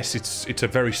 Yes, it's a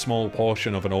very small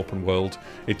portion of an open world.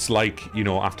 It's like, you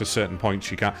know, after certain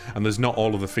points you can't... And there's not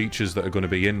all of the features that are going to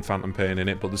be in Phantom Pain in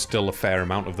it, but there's still a fair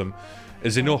amount of them.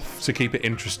 There's enough to keep it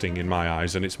interesting in my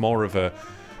eyes, and it's more of a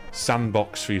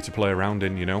sandbox for you to play around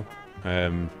in, you know.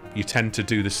 You tend to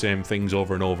do the same things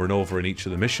over and over and over in each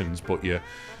of the missions, but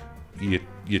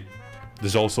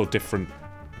there's also different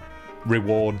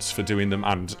rewards for doing them,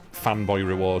 and fanboy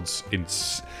rewards.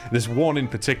 There's one in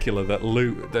particular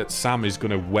that Sam is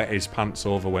going to wet his pants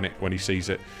over when he sees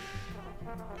it.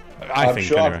 I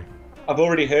think, anyway. I've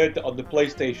already heard that on the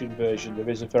PlayStation version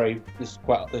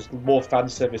there's more fan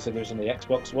service than there is on the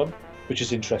Xbox one, which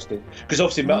is interesting because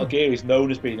obviously Metal Gear is known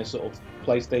as being a sort of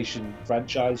PlayStation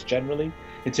franchise generally,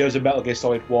 in terms of Metal Gear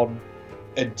Solid 1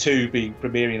 and 2 being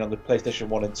premiering on the PlayStation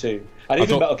 1 and 2. And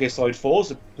even Metal Gear Solid 4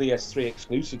 is a PS3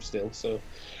 exclusive still, so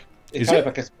it's kind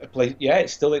of like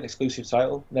it's still an exclusive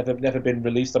title. Never been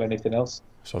released on anything else.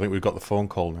 So I think we've got the phone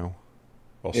call now.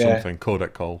 Or something,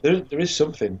 codec call. There is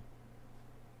something.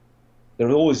 There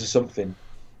always is something.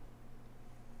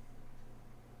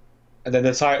 And then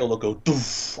the title will go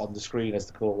doof on the screen as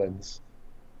the call ends.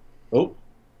 Oh,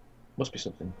 must be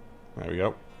something. There we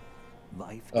go.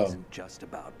 Life isn't just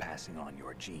about passing on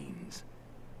your genes.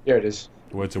 Here it is.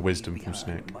 Words of wisdom from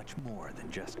Snake. Much more than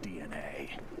just DNA.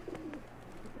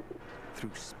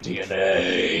 Through speech,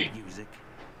 DNA, music,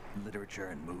 literature,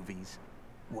 and movies,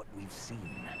 what we've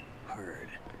seen, heard,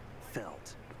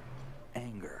 felt,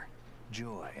 anger,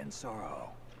 joy, and sorrow.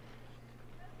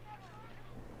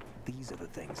 These are the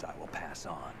things I will pass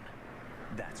on.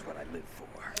 That's what I live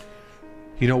for.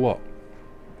 You know what?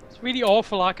 It's really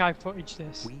awful archive footage,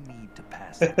 this. We need to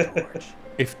pass the torch.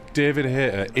 If David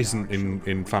Hayter isn't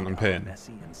in Phantom Pain,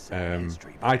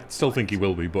 I still think he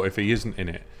will be, but if he isn't in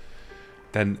it,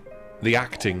 then the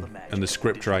acting and the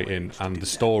script writing and the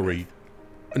story,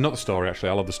 not the story actually,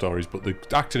 I love the stories, but the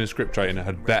acting and script writing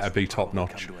had better be top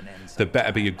notch. There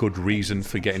better be a good reason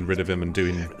for getting rid of him and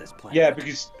doing... Yeah,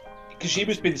 because she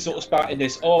was been sort of spouting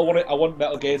this, I want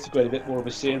Metal Gear to go in a bit more of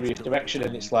a serious direction,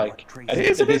 and it's like... It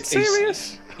is a bit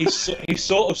serious! He's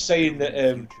sort of saying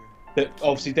that that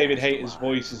obviously David Hayter's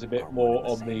voice is a bit more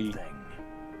on the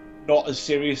not as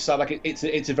serious side. Like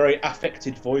it's a very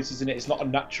affected voice, isn't it? It's not a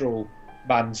natural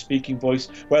man speaking voice.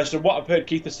 Whereas from what I've heard,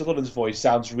 Keith Sutherland's voice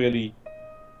sounds really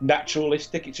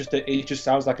naturalistic. It just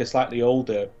sounds like a slightly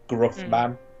older, gruff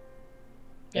man.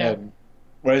 Yeah.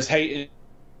 Whereas Hayter,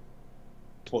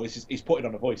 he's putting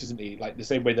on a voice, isn't he? Like the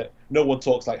same way that no one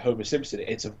talks like Homer Simpson.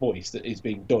 It's a voice that is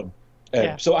being done.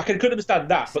 So I could understand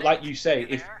that, but like you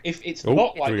say, if it's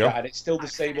not like that and it's still the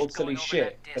same old silly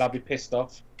shit, then I'll be pissed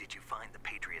off. Did you find the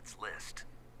Patriots list?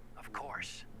 Of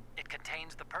course. It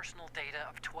contains the personal data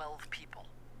of 12 people.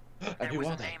 There was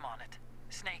a name on it.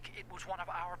 Snake, it was one of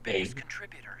our biggest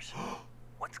contributors.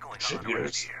 What's going on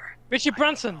around here? Richard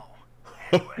Branson!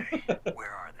 Anyway,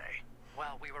 where are they?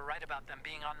 Well, we were right about them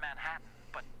being on Manhattan,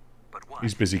 but what?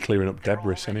 He's busy clearing up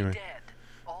debris anyway. Dead.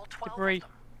 All 12 Debris. of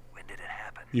them. When did it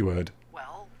happen? You heard.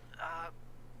 Well,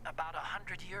 about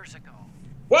 100 years ago.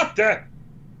 What the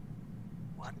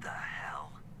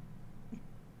hell?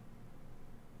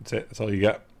 That's it. That's all you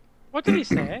get. What did he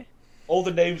say? All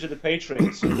the names of the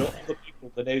Patriots, not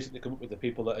all the names that they come up with, the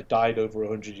people that had died over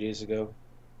 100 years ago.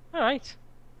 Alright,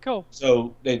 cool.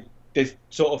 So they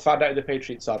sort of found out the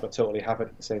Patriots side, but totally haven't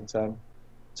at the same time.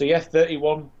 So yeah,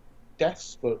 31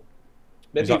 deaths, but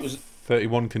maybe it was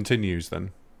 31 continues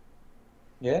then.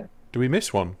 Yeah. Do we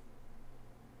miss one?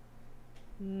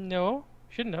 No,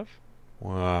 shouldn't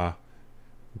have.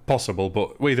 Possible,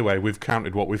 but either way, we've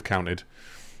counted what we've counted.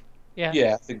 Yeah.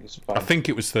 Yeah, I think it's fine. I think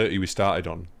it was 30 we started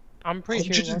on. I'm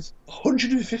pretty sure it was.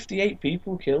 158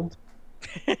 people killed.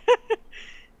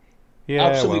 Yeah,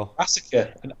 absolute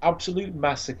massacre. An absolute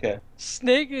massacre.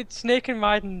 Snake and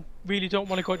Raiden really don't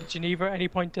want to go to Geneva at any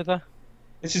point, do they?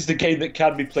 This is the game that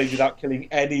can be played without killing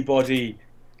anybody.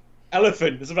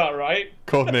 Elephant, that's about right.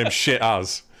 Codename shit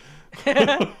as.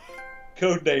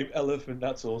 Codename Elephant,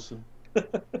 that's awesome.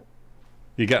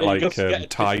 You get like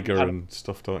Tiger and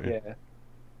stuff, don't you? Yeah.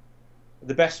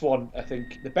 The best one, I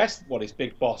think, the best one is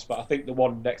Big Boss, but I think the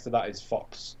one next to that is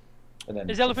Fox. And then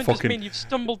does Elephant just mean you've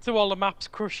stumbled through all the maps,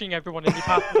 crushing everyone in your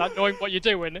path without knowing what you're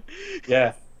doing?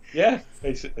 Yeah,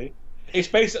 basically. It's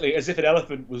basically as if an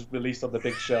elephant was released on the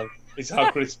big show. It's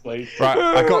how Chris played. Right,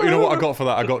 I got. You know what I got for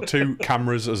that? I got 2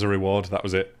 cameras as a reward. That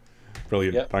was it.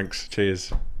 Brilliant. Yep. Thanks.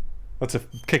 Cheers. That's a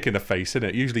kick in the face, isn't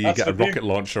it? Usually you get a rocket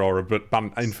launcher or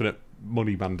a infinite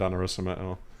money bandana or something.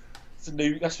 Or...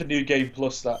 That's for New Game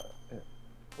Plus. That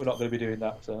we're not going to be doing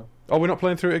that. So. Oh, we're not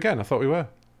playing through it again. I thought we were.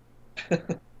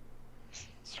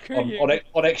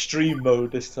 on extreme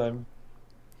mode this time.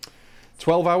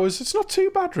 12 hours. It's not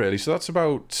too bad, really. So that's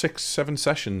about 6-7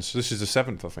 sessions. This is the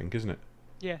 7th, I think, isn't it?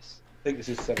 Yes. I think this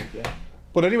is 7th. Yeah.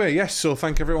 But anyway, yes. So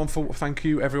thank you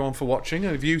everyone for watching.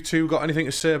 Have you two got anything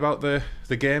to say about the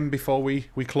game before we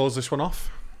close this one off?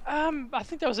 I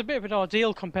think that was a bit of an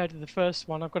ordeal compared to the first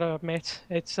one. I've got to admit,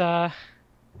 it's. I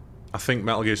think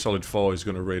Metal Gear Solid 4 is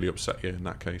going to really upset you in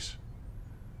that case.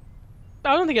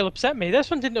 I don't think it'll upset me.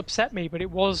 This one didn't upset me, but it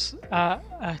was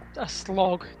a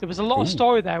slog. There was a lot of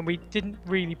story there, and we didn't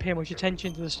really pay much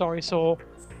attention to the story. So,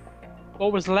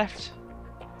 what was left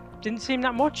didn't seem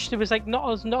that much. There was like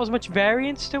not as much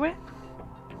variance to it.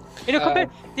 You know,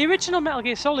 compared the original Metal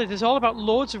Gear Solid is all about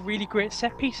loads of really great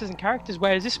set pieces and characters,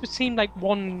 whereas this would seem like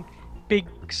one big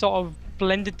sort of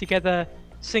blended together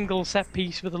single set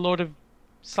piece with a load of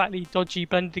slightly dodgy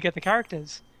blended together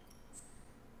characters.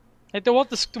 Like, there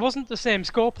wasn't the same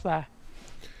scope there.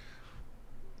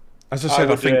 As I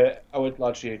said, I would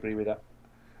largely agree with that.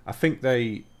 I think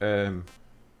they... hang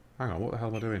on, what the hell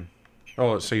am I doing?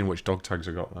 Oh, it's seeing which dog tags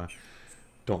I got there.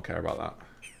 Don't care about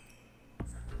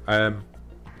that.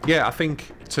 Yeah, I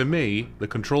think, to me, the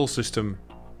control system,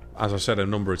 as I said a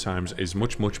number of times, is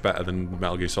much, much better than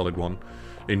Metal Gear Solid 1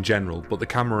 in general. But the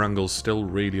camera angles still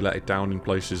really let it down in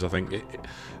places, I think.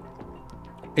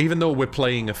 Even though we're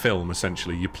playing a film,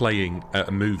 essentially, you're playing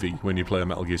a movie when you play a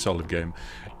Metal Gear Solid game,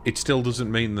 it still doesn't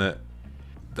mean that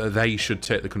they should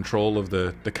take the control of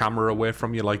the camera away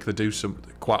from you like they do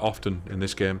quite often in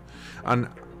this game. And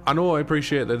I know I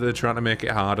appreciate that they're trying to make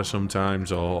it harder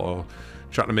sometimes, or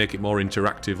trying to make it more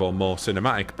interactive or more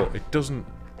cinematic, but it doesn't...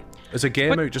 As a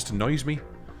gamer, it just annoys me.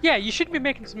 Yeah, you shouldn't be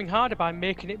making something harder by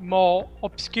making it more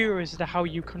obscure as to how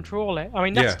you control it. I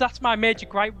mean, that's my major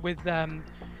gripe with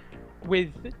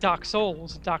Dark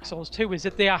Souls and Dark Souls 2, is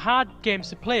that they are hard games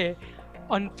to play,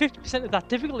 and 50% of that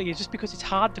difficulty is just because it's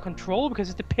hard to control, because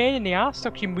it's a pain in the ass to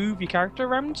actually move your character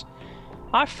around.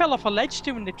 I fell off a ledge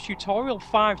doing the tutorial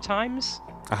 5 times.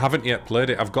 I haven't yet played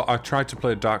it. I tried to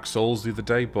play Dark Souls the other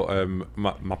day, but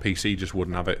my PC just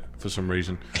wouldn't have it for some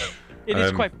reason. It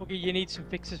is quite buggy. You need some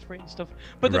fixes for it and stuff.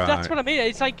 But that's what I mean.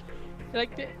 It's like,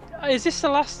 is this the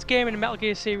last game in the Metal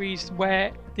Gear series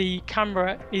where the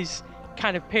camera is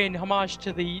kind of paying homage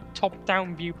to the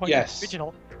top-down viewpoint of the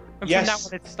original? And from that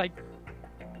one, it's like...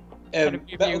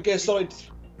 Metal Gear Solid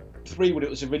 3, when it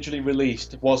was originally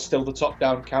released, was still the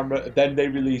top-down camera. Then they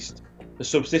released the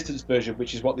Subsistence version,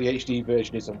 which is what the HD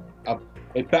version is.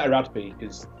 It better had be,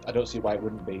 because I don't see why it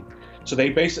wouldn't be. So they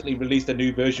basically released a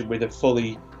new version with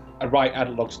a right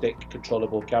analog stick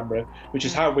controllable camera, which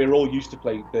is how we're all used to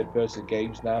playing third-person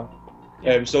games now.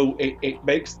 So it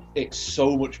makes it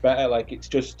so much better. Like, it's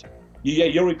just...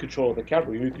 you're in control of the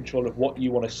camera. You're in control of what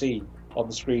you want to see on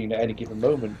the screen at any given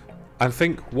moment. I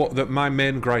think my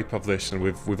main gripe of this, and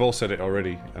we've all said it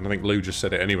already, and I think Lew just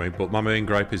said it anyway, but my main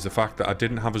gripe is the fact that I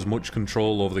didn't have as much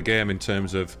control over the game in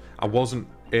terms of I wasn't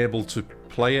able to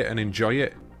play it and enjoy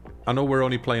it. I know we're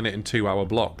only playing it in 2-hour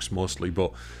blocks mostly,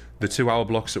 but the 2-hour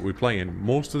blocks that we're playing,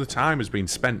 most of the time has been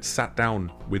spent sat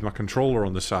down with my controller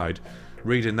on the side,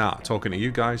 reading that, talking to you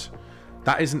guys.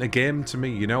 That isn't a game to me,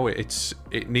 you know. It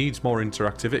needs more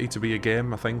interactivity to be a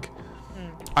game, I think.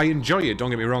 I enjoy it, don't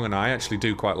get me wrong, and I actually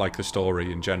do quite like the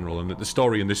story in general, and the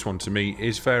story in this one to me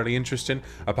is fairly interesting,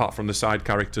 apart from the side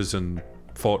characters and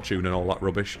fortune and all that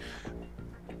rubbish.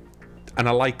 And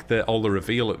I like all the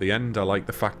reveal at the end. I like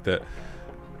the fact that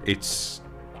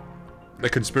the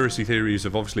conspiracy theories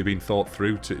have obviously been thought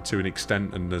through to an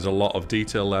extent, and there's a lot of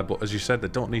detail there, but as you said, they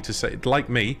don't need to say... Like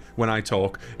me, when I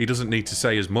talk, he doesn't need to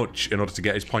say as much in order to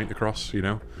get his point across, you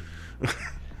know?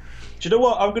 Do you know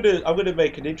what? I'm gonna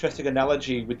make an interesting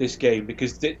analogy with this game,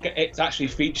 because it actually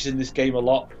features in this game a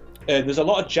lot. There's a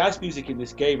lot of jazz music in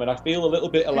this game, and I feel a little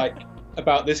bit like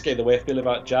about this game the way I feel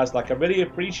about Jazz. Like, I really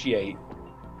appreciate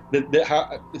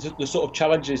the sort of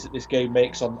challenges that this game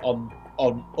makes on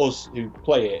us who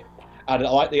play it, and I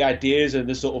like the ideas and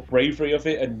the sort of bravery of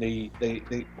it and the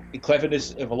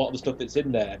cleverness of a lot of the stuff that's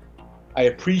in there. I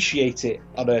appreciate it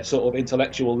on a sort of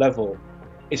intellectual level.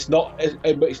 It's not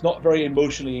very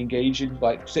emotionally engaging.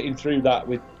 Like sitting through that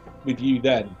with you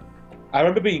then. I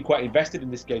remember being quite invested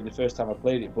in this game the first time I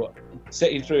played it, but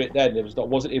sitting through it then,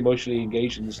 wasn't emotionally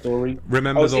engaged in the story.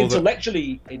 I was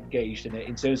intellectually engaged in it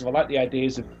in terms of I like the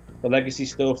ideas of the legacy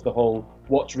stuff, the whole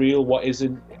what's real, what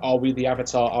isn't, are we the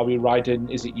Avatar, are we Raiden,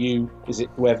 is it you, is it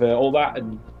whoever, all that,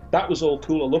 and that was all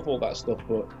cool. I love all that stuff,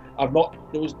 but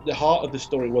the heart of the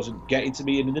story wasn't getting to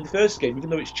me. And in the first game, even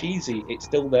though it's cheesy, it's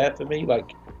still there for me.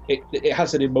 Like it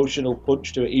has an emotional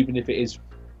punch to it, even if it is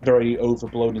very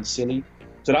overblown and silly.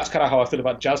 So that's kind of how I feel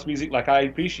about jazz music. Like, I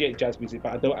appreciate jazz music,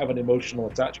 but I don't have an emotional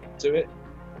attachment to it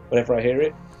whenever I hear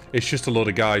it. It's just a lot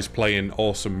of guys playing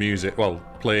awesome music, well,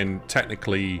 playing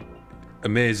technically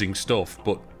amazing stuff,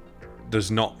 but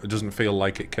it doesn't feel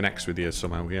like it connects with you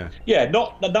somehow, yeah. Yeah,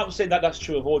 not saying that that's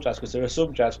true of all jazz, because there are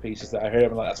some jazz pieces that I hear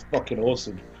and I'm like, that's fucking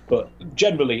awesome. But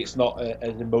generally, it's not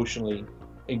an emotionally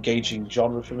engaging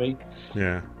genre for me.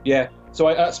 Yeah. So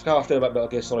that's how I feel about Metal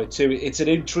Gear Solid 2. It's an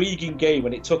intriguing game,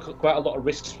 and it took quite a lot of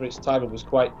risks for its time and was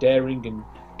quite daring and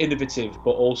innovative,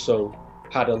 but also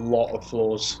had a lot of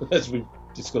flaws, as we've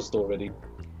discussed already.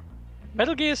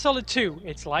 Metal Gear Solid 2,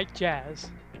 it's like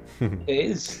jazz. It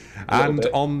is. And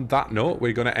on that note,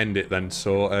 we're going to end it then.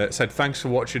 So, said thanks for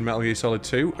watching Metal Gear Solid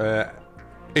 2.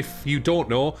 If you don't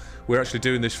know, we're actually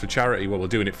doing this for charity. Well, we're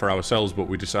doing it for ourselves, but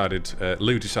we decided,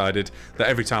 Lew decided that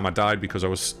every time I died, because I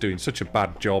was doing such a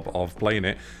bad job of playing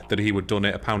it, that he would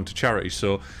donate £1 to charity.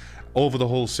 So, over the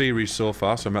whole series so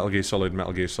far, so Metal Gear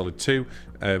Solid 2,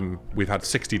 we've had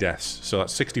 60 deaths. So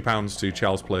that's £60 to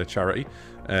Charles Play charity.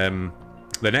 The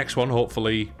next one,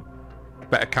 hopefully,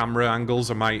 better camera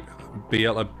angles. I might be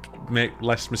able to make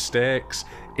less mistakes.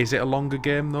 Is it a longer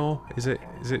game though? Is it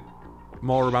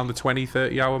more around the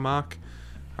 20-30 hour mark?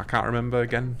 I can't remember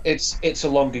again. It's a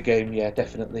longer game, yeah,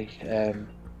 definitely.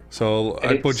 So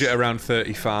I'd budget around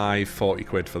 35-40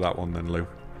 quid for that one then, Lew.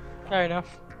 Fair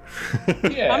enough.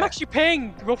 Yeah. I'm actually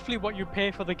paying roughly what you pay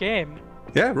for the game.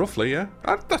 Yeah, roughly, yeah.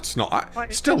 That's not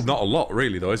still not a lot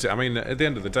really though, is it? I mean, at the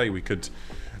end of the day, we could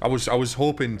I was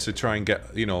hoping to try and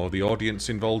get, you know, the audience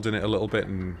involved in it a little bit,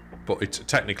 but it's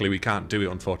technically we can't do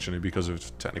it, unfortunately, because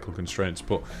of technical constraints.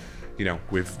 But you know,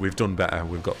 we've done better.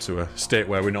 We've got to a state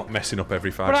where we're not messing up every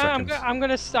 5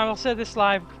 seconds. I'll say this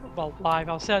live.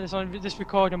 I'll say this on this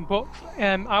recording, but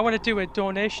I want to do a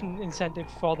donation incentive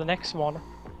for the next one,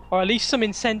 or at least some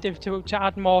incentive to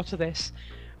add more to this.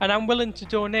 And I'm willing to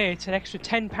donate an extra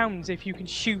 £10 if you can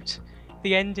shoot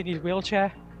the end in his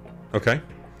wheelchair. Okay.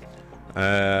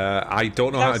 I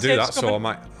don't know how to do that, so I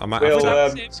might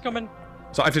have to. It's coming.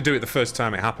 So I have to do it the first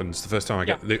time it happens. The first time I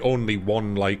get the only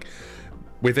one, like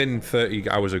within 30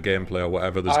 hours of gameplay or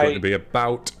whatever. There's going to be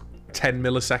about 10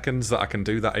 milliseconds that I can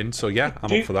do that in. So yeah,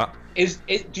 I'm up for that. Is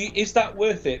that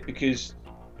worth it? Because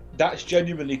that's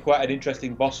genuinely quite an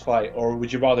interesting boss fight. Or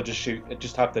would you rather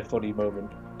just have the funny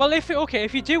moment? Well, if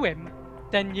you do him,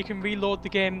 then you can reload the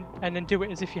game and then do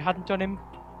it as if you hadn't done him.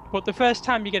 But the first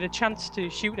time you get a chance to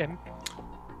shoot him,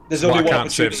 there's only one I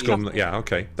can't save scum. Yeah,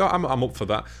 okay. No, I'm up for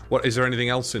that. What is there anything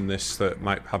else in this that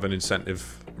might have an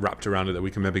incentive wrapped around it that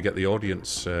we can maybe get the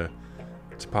audience to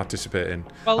participate in?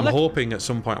 Well, I'm hoping at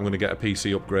some point I'm going to get a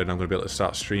PC upgrade and I'm going to be able to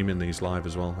start streaming these live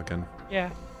as well again.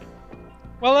 Yeah.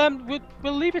 Well,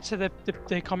 we'll leave it to the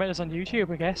commenters on YouTube,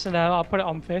 I guess, and I'll put it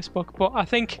on Facebook. But I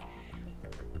think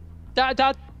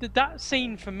that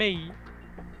scene for me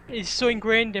is so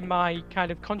ingrained in my kind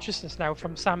of consciousness now,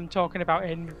 from Sam talking about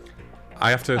it in. I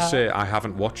have to say, I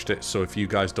haven't watched it, so if you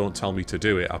guys don't tell me to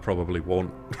do it, I probably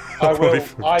won't. I'll probably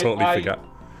totally forget.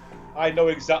 I know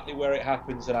exactly where it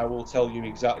happens, and I will tell you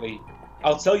exactly.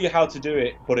 I'll tell you how to do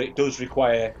it, but it does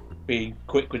require being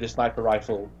quick with a sniper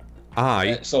rifle.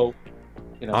 So,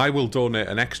 you know. I will donate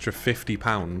an extra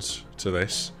 £50 to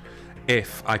this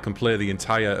if I can play the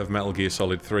entire of Metal Gear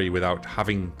Solid 3 without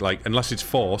having, like, unless it's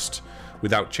forced,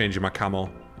 without changing my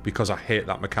camo, because I hate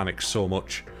that mechanic so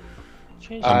much.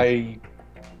 I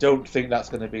don't think that's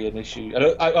going to be an issue. I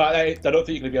don't think you're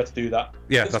going to be able to do that.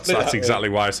 Yeah, that's exactly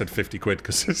why I said 50 quid,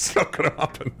 because it's not going to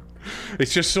happen.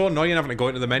 It's just so annoying having to go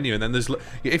into the menu, and then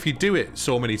if you do it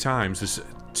so many times, there's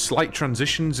slight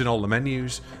transitions in all the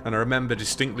menus, and I remember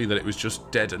distinctly that it was just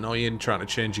dead annoying trying to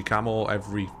change your camo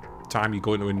every time you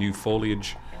go into a new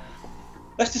foliage.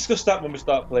 Let's discuss that when we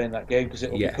start playing that game, because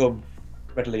it will become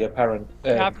readily apparent.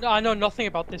 Yeah, I know nothing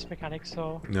about this mechanic,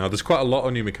 so. No, there's quite a lot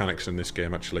of new mechanics in this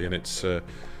game actually, and it's.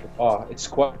 It's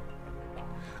quite.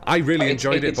 I really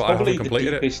enjoyed it, but I haven't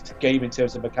completed it. It's probably the deepest game in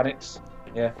terms of mechanics.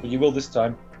 Yeah, but you will this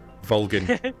time.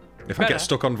 Volgin. If I get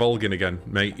stuck on Volgin again,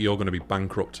 mate, you're going to be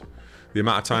bankrupt. The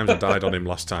amount of times I died on him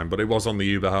last time, but it was on the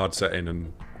uber hard setting,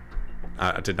 and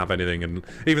I didn't have anything. And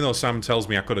even though Sam tells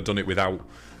me I could have done it without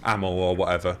ammo or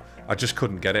whatever, I just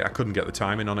couldn't get it. I couldn't get the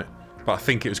timing on it. But I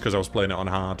think it was because I was playing it on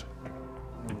hard.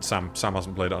 Sam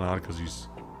hasn't played it on hard because he's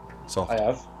soft. I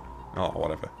have. Oh,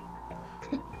 whatever.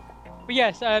 But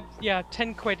yes, yeah,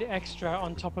 10 quid extra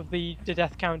on top of the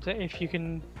death counter if you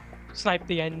can snipe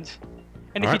the end.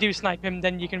 And if you do snipe him,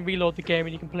 then you can reload the game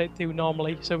and you can play it through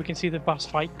normally, so we can see the boss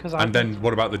fight. And then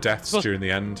what about the deaths during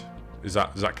the end? Does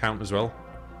that count as well?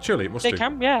 Surely it must do. They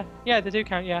can, yeah. Yeah, they do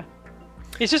count, yeah.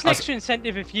 It's just an extra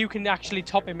incentive if you can actually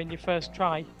top him in your first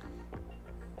try.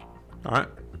 Alright,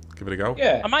 give it a go.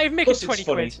 Yeah. I might even make it 20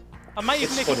 quid. I might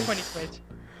even make it 20 quid.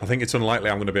 I think it's unlikely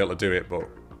I'm going to be able to do it, but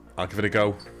I'll give it a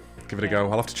go. Give it a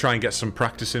go. I'll have to try and get some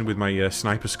practice in with my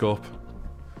sniper scope.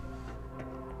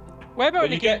 Where about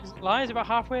the game lies? About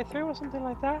halfway through or something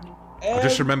like that? I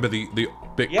just remember the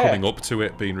bit coming up to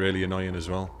it being really annoying as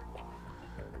well.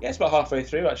 Yeah, it's about halfway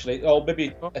through actually, or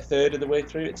maybe a third of the way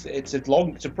through. It's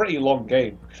a pretty long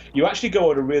game. You actually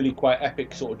go on a really quite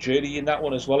epic sort of journey in that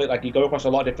one as well. Like you go across a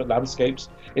lot of different landscapes.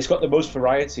 It's got the most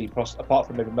variety, apart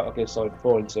from maybe Metal Gear Solid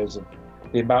 4, in terms of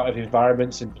the amount of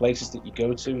environments and places that you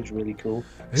go to is really cool.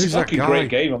 It's a fucking great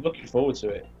game. I'm looking forward to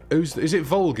it. Is it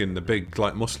Volgin, the big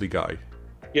like muscly guy?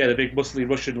 Yeah, the big muscly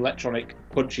Russian electronic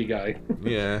punchy guy.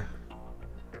 Yeah.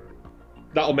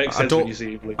 That'll make sense when you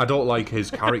see him. I don't like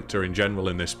his character in general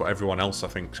in this, but everyone else I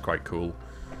think is quite cool.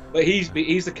 But he's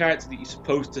the character that you're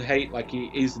supposed to hate. Like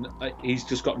he's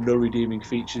just got no redeeming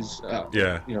features.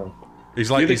 Yeah. You know. He's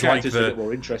like the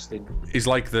more interesting. He's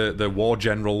like the war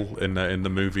general in the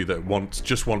movie that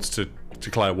just wants to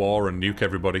declare war and nuke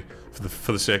everybody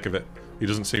for the sake of it. He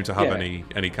doesn't seem to have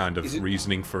any kind of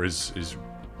reasoning for his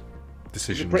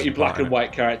decisions. He's a pretty black and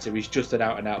white character. He's just an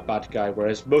out and out bad guy,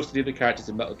 whereas most of the other characters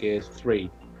in Metal Gear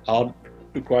 3 aren't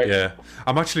quite. Yeah,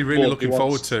 I'm actually really looking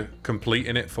forward to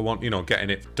completing it for one. You know, getting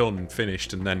it done,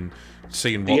 finished, and then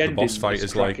seeing what the boss fight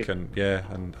is like, and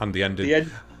and the ending.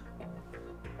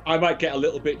 I might get a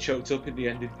little bit choked up in the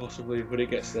ending, possibly, when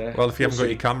it gets there. Well, if you haven't got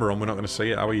your camera on, we're not going to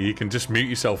see it, are we? You can just mute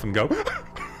yourself and go.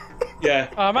 Yeah.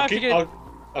 I might have to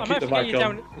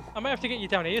get you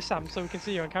down here, Sam, so we can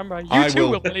see you on camera. You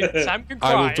will believe that Sam can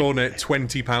cry. I will donate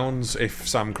 £20 if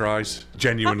Sam cries.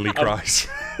 Genuinely cries.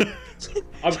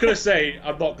 I was going to say,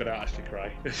 I'm not going to actually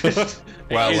cry.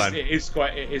 It is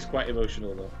quite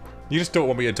emotional, though. You just don't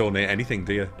want me to donate anything,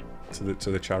 do you?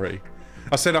 To the charity.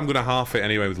 I said I'm going to half it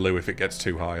anyway with Lew if it gets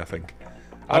too high, I think.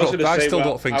 I still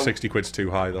don't think 60 quid's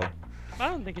too high, though. I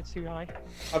don't think it's too high.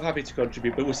 I'm happy to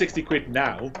contribute, but with 60 quid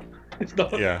now, it's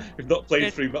not. Yeah. We've not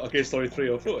played through Metal Gear Solid 3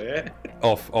 or 4 yet.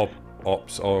 Ops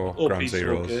or Ground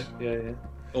Zeroes. Yeah.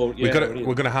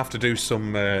 We're gonna have to do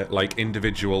some like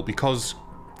individual, because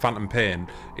Phantom Pain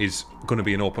is going to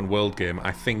be an open world game.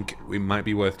 I think it might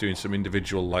be worth doing some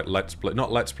individual like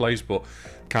not let's plays, but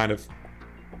kind of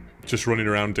just running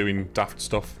around doing daft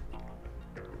stuff.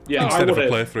 Yeah, instead of a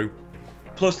playthrough.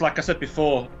 Plus, like I said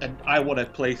before, and I want to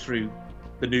play through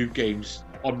the new games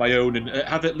on my own and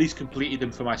have at least completed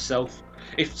them for myself.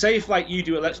 If like you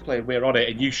do a let's play and we're on it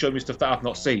and you show me stuff that I've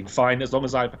not seen, fine, as long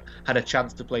as I've had a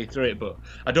chance to play through it. But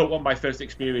I don't want my first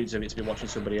experience of it to be watching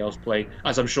somebody else play,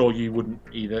 as I'm sure you wouldn't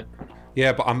either.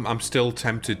 Yeah, but I'm still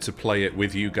tempted to play it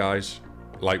with you guys,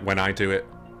 like when I do it.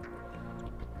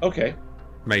 Okay.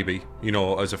 Maybe, you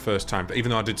know, as a first time.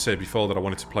 Even though I did say before that I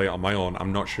wanted to play it on my own,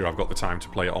 I'm not sure I've got the time to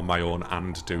play it on my own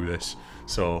and do this.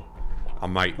 So I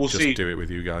might do it with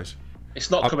you guys.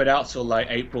 It's not coming out till like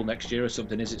April next year or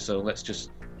something, is it? So let's just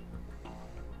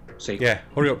see. Yeah,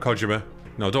 hurry up, Kojima.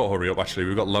 No, don't hurry up, actually.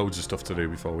 We've got loads of stuff to do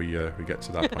before we get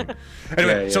to that point.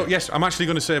 Anyway, so yes, I'm actually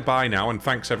going to say bye now, and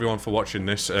thanks everyone for watching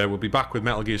this. We'll be back with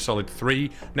Metal Gear Solid 3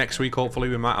 next week, hopefully.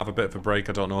 We might have a bit of a break,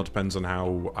 I don't know, depends on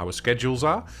how our schedules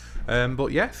are.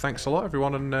 But yeah, thanks a lot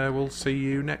everyone, and we'll see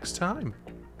you next time.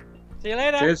 See you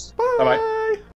later. Cheers. Bye-bye.